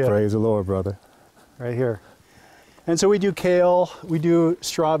available for you Praise the Lord, brother. right here. And so we do kale, we do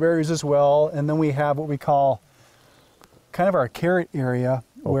strawberries as well, and then we have what we call kind of our carrot area,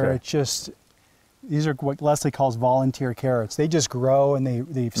 where Okay. it's just, these are what Leslie calls volunteer carrots. They just grow and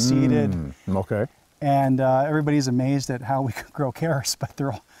they've seeded, Okay. and everybody's amazed at how we can grow carrots, but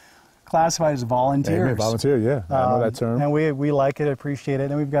they're all classified as volunteers. Amen. Volunteer, yeah. I know that term. And we like it, appreciate it.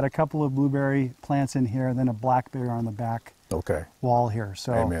 And we've got a couple of blueberry plants in here, and then a blackberry on the back wall here.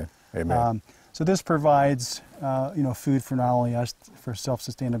 So, Amen. Amen. So this provides, food for not only us for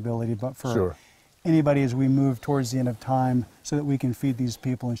self-sustainability, but for anybody as we move towards the end of time, so that we can feed these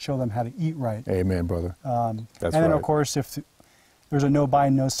people and show them how to eat right. Amen, brother. And then, of course, if there's a no buy,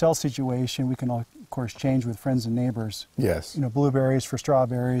 no sell situation, we can, of course, change with friends and neighbors. Yes. Blueberries for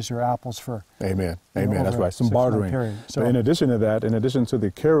strawberries or apples for... Amen. Amen. That's right. Some bartering. So, but in addition to that, in addition to the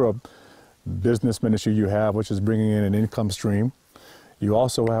Carob business ministry you have, which is bringing in an income stream, you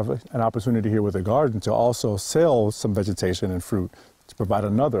also have an opportunity here with a garden to also sell some vegetation and fruit to provide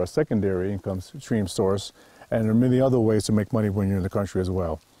a secondary income stream source, and there are many other ways to make money when you're in the country as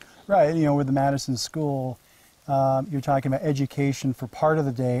well. Right, with the Madison School, you're talking about education for part of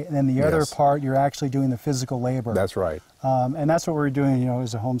the day, and then the other part, you're actually doing the physical labor. That's right. And that's what we're doing,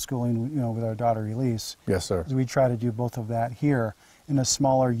 as a homeschooling, with our daughter Elise. Yes, sir. We try to do both of that here in a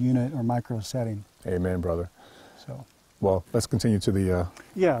smaller unit or micro setting. Amen, brother. So. Well, let's continue to the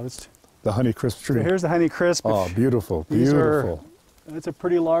the Honey Crisp tree. So here's the Honey Crisp. Oh, beautiful, beautiful. That's a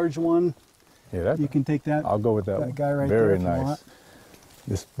pretty large one. Yeah, you can take that. I'll go with that one. Guy right Very there. Very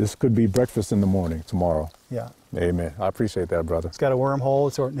nice. This could be breakfast in the morning tomorrow. Yeah. Amen. I appreciate that, brother. It's got a wormhole.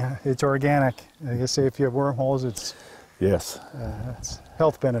 It's organic. I guess if you have wormholes, it's it's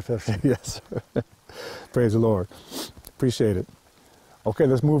health beneficial. Yes. Praise the Lord. Appreciate it. Okay,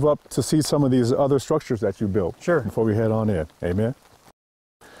 let's move up to see some of these other structures that you built. Sure. Before we head on in. Amen.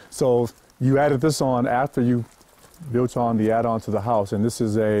 So you added this on after you built on the add-on to the house, and this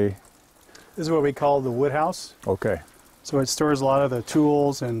is what we call the wood house. Okay. So it stores a lot of the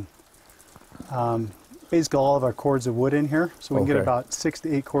tools and basically all of our cords of wood in here. So we can get about 6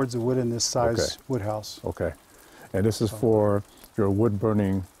 to 8 cords of wood in this size wood house. Okay. And this is for your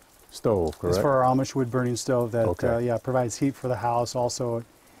wood-burning stove, correct? It's for our Amish wood-burning stove that provides heat for the house. Also,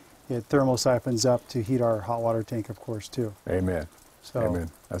 it thermosiphons up to heat our hot water tank, of course, too. Amen. So, Amen.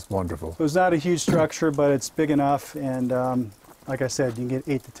 That's wonderful. So it's not a huge structure, but it's big enough. And like I said, you can get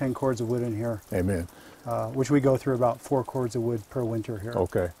 8 to 10 cords of wood in here. Amen. Which we go through about 4 cords of wood per winter here.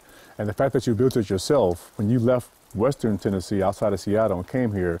 Okay. And the fact that you built it yourself, when you left Western Tennessee outside of Seattle and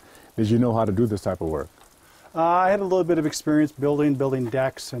came here, did you know how to do this type of work? I had a little bit of experience building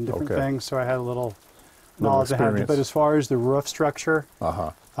decks and different things, so I had a little knowledge behind it. But as far as the roof structure,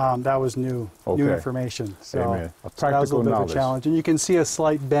 that was new information. So, Amen. That was a little bit of a challenge. And you can see a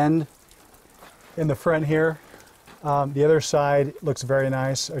slight bend in the front here. The other side looks very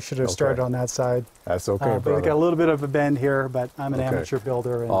nice. I should have started on that side. That's okay, but we got a little bit of a bend here, but I'm an amateur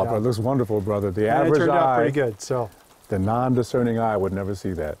builder. And, but it looks wonderful, brother. The average eye, it turned out pretty good. So the non-discerning eye would never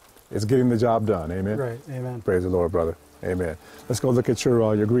see that. It's getting the job done. Amen. Right. Amen. Praise the Lord, brother. Amen. Let's go look at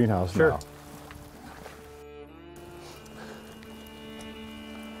your greenhouse now.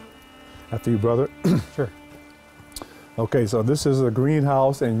 After you, brother. Sure. Okay, so this is a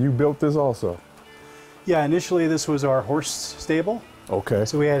greenhouse, and you built this also. Yeah, initially this was our horse stable. Okay.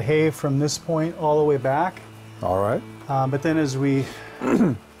 So we had hay from this point all the way back. All right. But then as we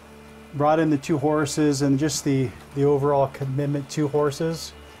brought in the 2 horses and just the overall commitment to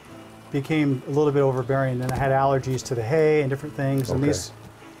horses became a little bit overbearing, and I had allergies to the hay and different things. And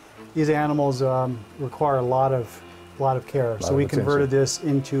these animals require a lot of care. So we converted this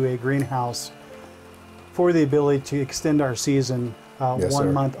into a greenhouse for the ability to extend our season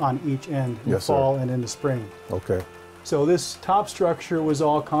 1 month on each end in the fall and in the spring. Okay. So this top structure was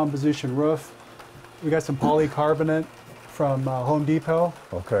all composition roof. We got some polycarbonate from Home Depot.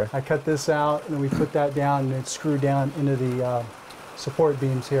 Okay. I cut this out, and then we put that down, and it's screwed down into the support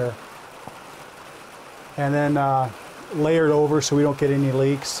beams here. And then layered over so we don't get any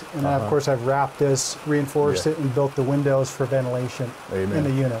leaks. And then, of course, I've wrapped this, reinforced it, and built the windows for ventilation in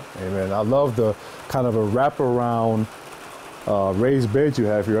the unit. Amen. I love the kind of a wraparound raised bed you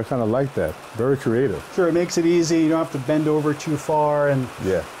have here. I kind of like that. Very creative. Sure, it makes it easy. You don't have to bend over too far, and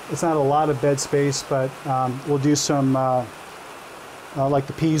it's not a lot of bed space, but we'll do some, like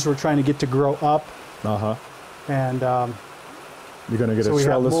the peas we're trying to get to grow up. And you're going to get so a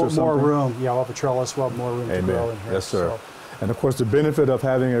trellis or something? more room. Yeah, we'll have a trellis. We'll have more room to grow in here. Yes, sir. So. And of course, the benefit of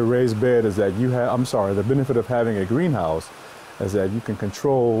having a raised bed is that the benefit of having a greenhouse is that you can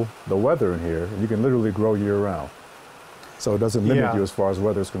control the weather in here, and you can literally grow year-round. So it doesn't limit you as far as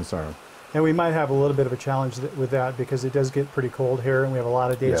weather is concerned. And we might have a little bit of a challenge with that because it does get pretty cold here, and we have a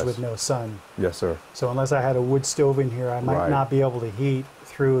lot of days with no sun. Yes, sir. So unless I had a wood stove in here, I might not be able to heat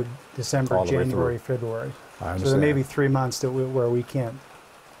through December, January, February. I understand. So there may be 3 months where we can't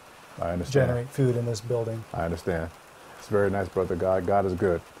generate food in this building. I understand. It's very nice, brother. God is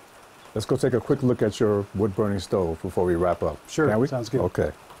good. let's go take a quick look at your wood-burning stove before we wrap up. Sure, Can we? sounds good.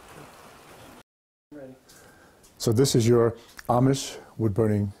 Okay. So this is your Amish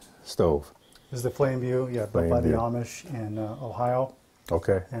wood-burning stove. This is the Flame View, yeah, built by the Amish in Ohio.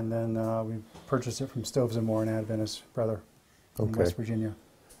 Okay. And then we purchased it from Stoves and More, an Adventist brother in West Virginia.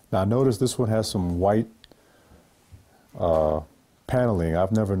 Now notice this one has some white paneling.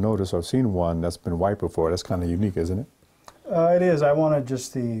 I've never noticed or seen one that's been white before. That's kind of unique, isn't it? It is. I wanted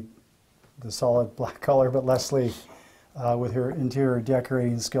just the solid black color, but Leslie, with her interior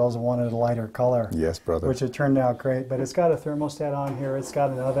decorating skills, wanted a lighter color. Yes, brother. Which it turned out great. But it's got a thermostat on here. It's got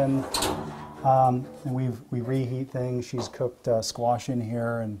an oven, and we reheat things. She's cooked squash in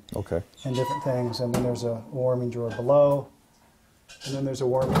here and different things. And then there's a warming drawer below, and then there's a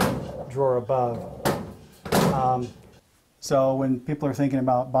warming drawer above. So when people are thinking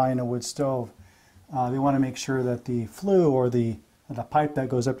about buying a wood stove, they want to make sure that the flue or the pipe that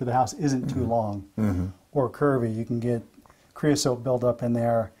goes up to the house isn't too long or curvy. You can get creosote buildup in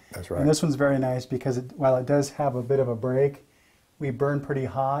there. That's right. And this one's very nice because while it does have a bit of a break, we burn pretty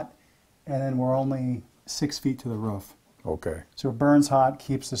hot, and then we're only 6 feet to the roof. Okay. So it burns hot,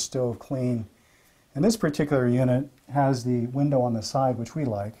 keeps the stove clean. And this particular unit has the window on the side, which we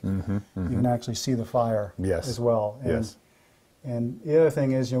like. You can actually see the fire as well. And, and the other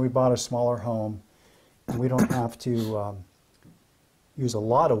thing is, we bought a smaller home, and we don't have to use a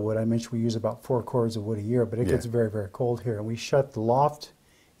lot of wood. I mentioned we use about 4 cords of wood a year, but it gets very, very cold here. And we shut the loft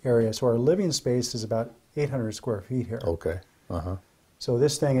area, so our living space is about 800 square feet here. Okay. So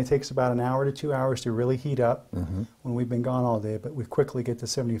this thing, it takes about an hour to 2 hours to really heat up when we've been gone all day, but we quickly get to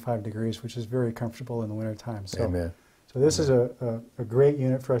 75 degrees, which is very comfortable in the wintertime. So, Amen. So this is a great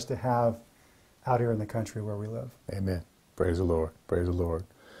unit for us to have out here in the country where we live. Amen. Praise the Lord. Praise the Lord.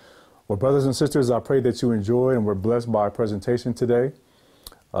 Well, brothers and sisters, I pray that you enjoyed and were blessed by our presentation today.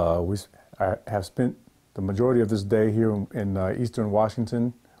 I have spent the majority of this day here in Eastern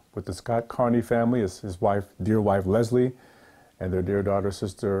Washington with the Scott Carney family, his wife, dear wife Leslie, and their dear daughter,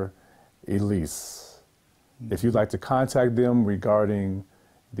 sister Elise. If you'd like to contact them regarding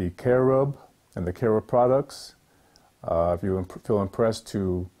the carob and the carob products, if you feel impressed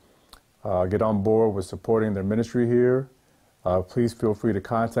to get on board with supporting their ministry here, please feel free to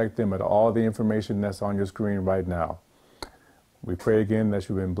contact them at all the information that's on your screen right now. We pray again that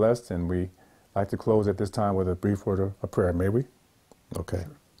you've been blessed, and we like to close at this time with a brief word of prayer. May we? Okay.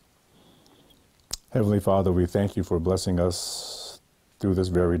 Heavenly Father, we thank you for blessing us through this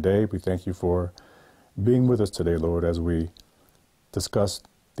very day. We thank you for being with us today, Lord, as we discuss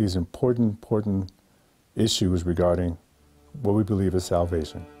these important issues regarding what we believe is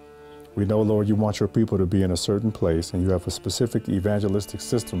salvation. We know, Lord, you want your people to be in a certain place, and you have a specific evangelistic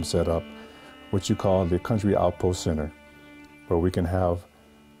system set up, which you call the Country Outpost Center, where we can have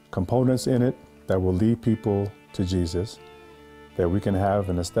components in it that will lead people to Jesus, that we can have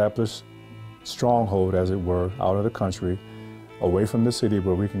an established stronghold, as it were, out of the country, away from the city,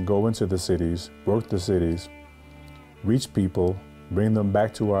 where we can go into the cities, work the cities, reach people, bring them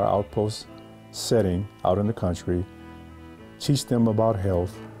back to our outpost setting out in the country, teach them about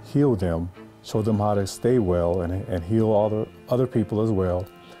health, heal them, show them how to stay well and heal all the other people as well.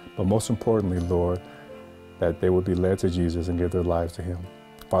 But most importantly, Lord, that they would be led to Jesus and give their lives to him.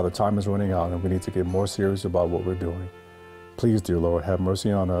 Father, time is running out, and we need to get more serious about what we're doing. Please, dear Lord, have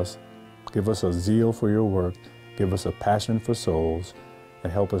mercy on us. Give us a zeal for your work. Give us a passion for souls,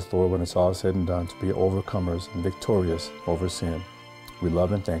 and help us, Lord, when it's all said and done, to be overcomers and victorious over sin. We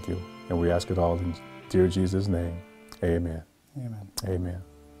love and thank you, and we ask it all in dear Jesus' name. Amen. Amen. Amen.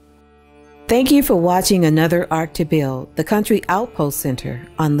 Thank you for watching another ARK to Build, the Country Outpost Center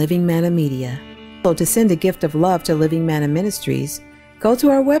on Living Manna Media. So to send a gift of love to Living Manna Ministries, go to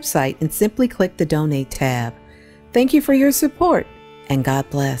our website and simply click the Donate tab. Thank you for your support, and God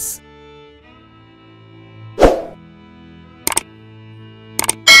bless.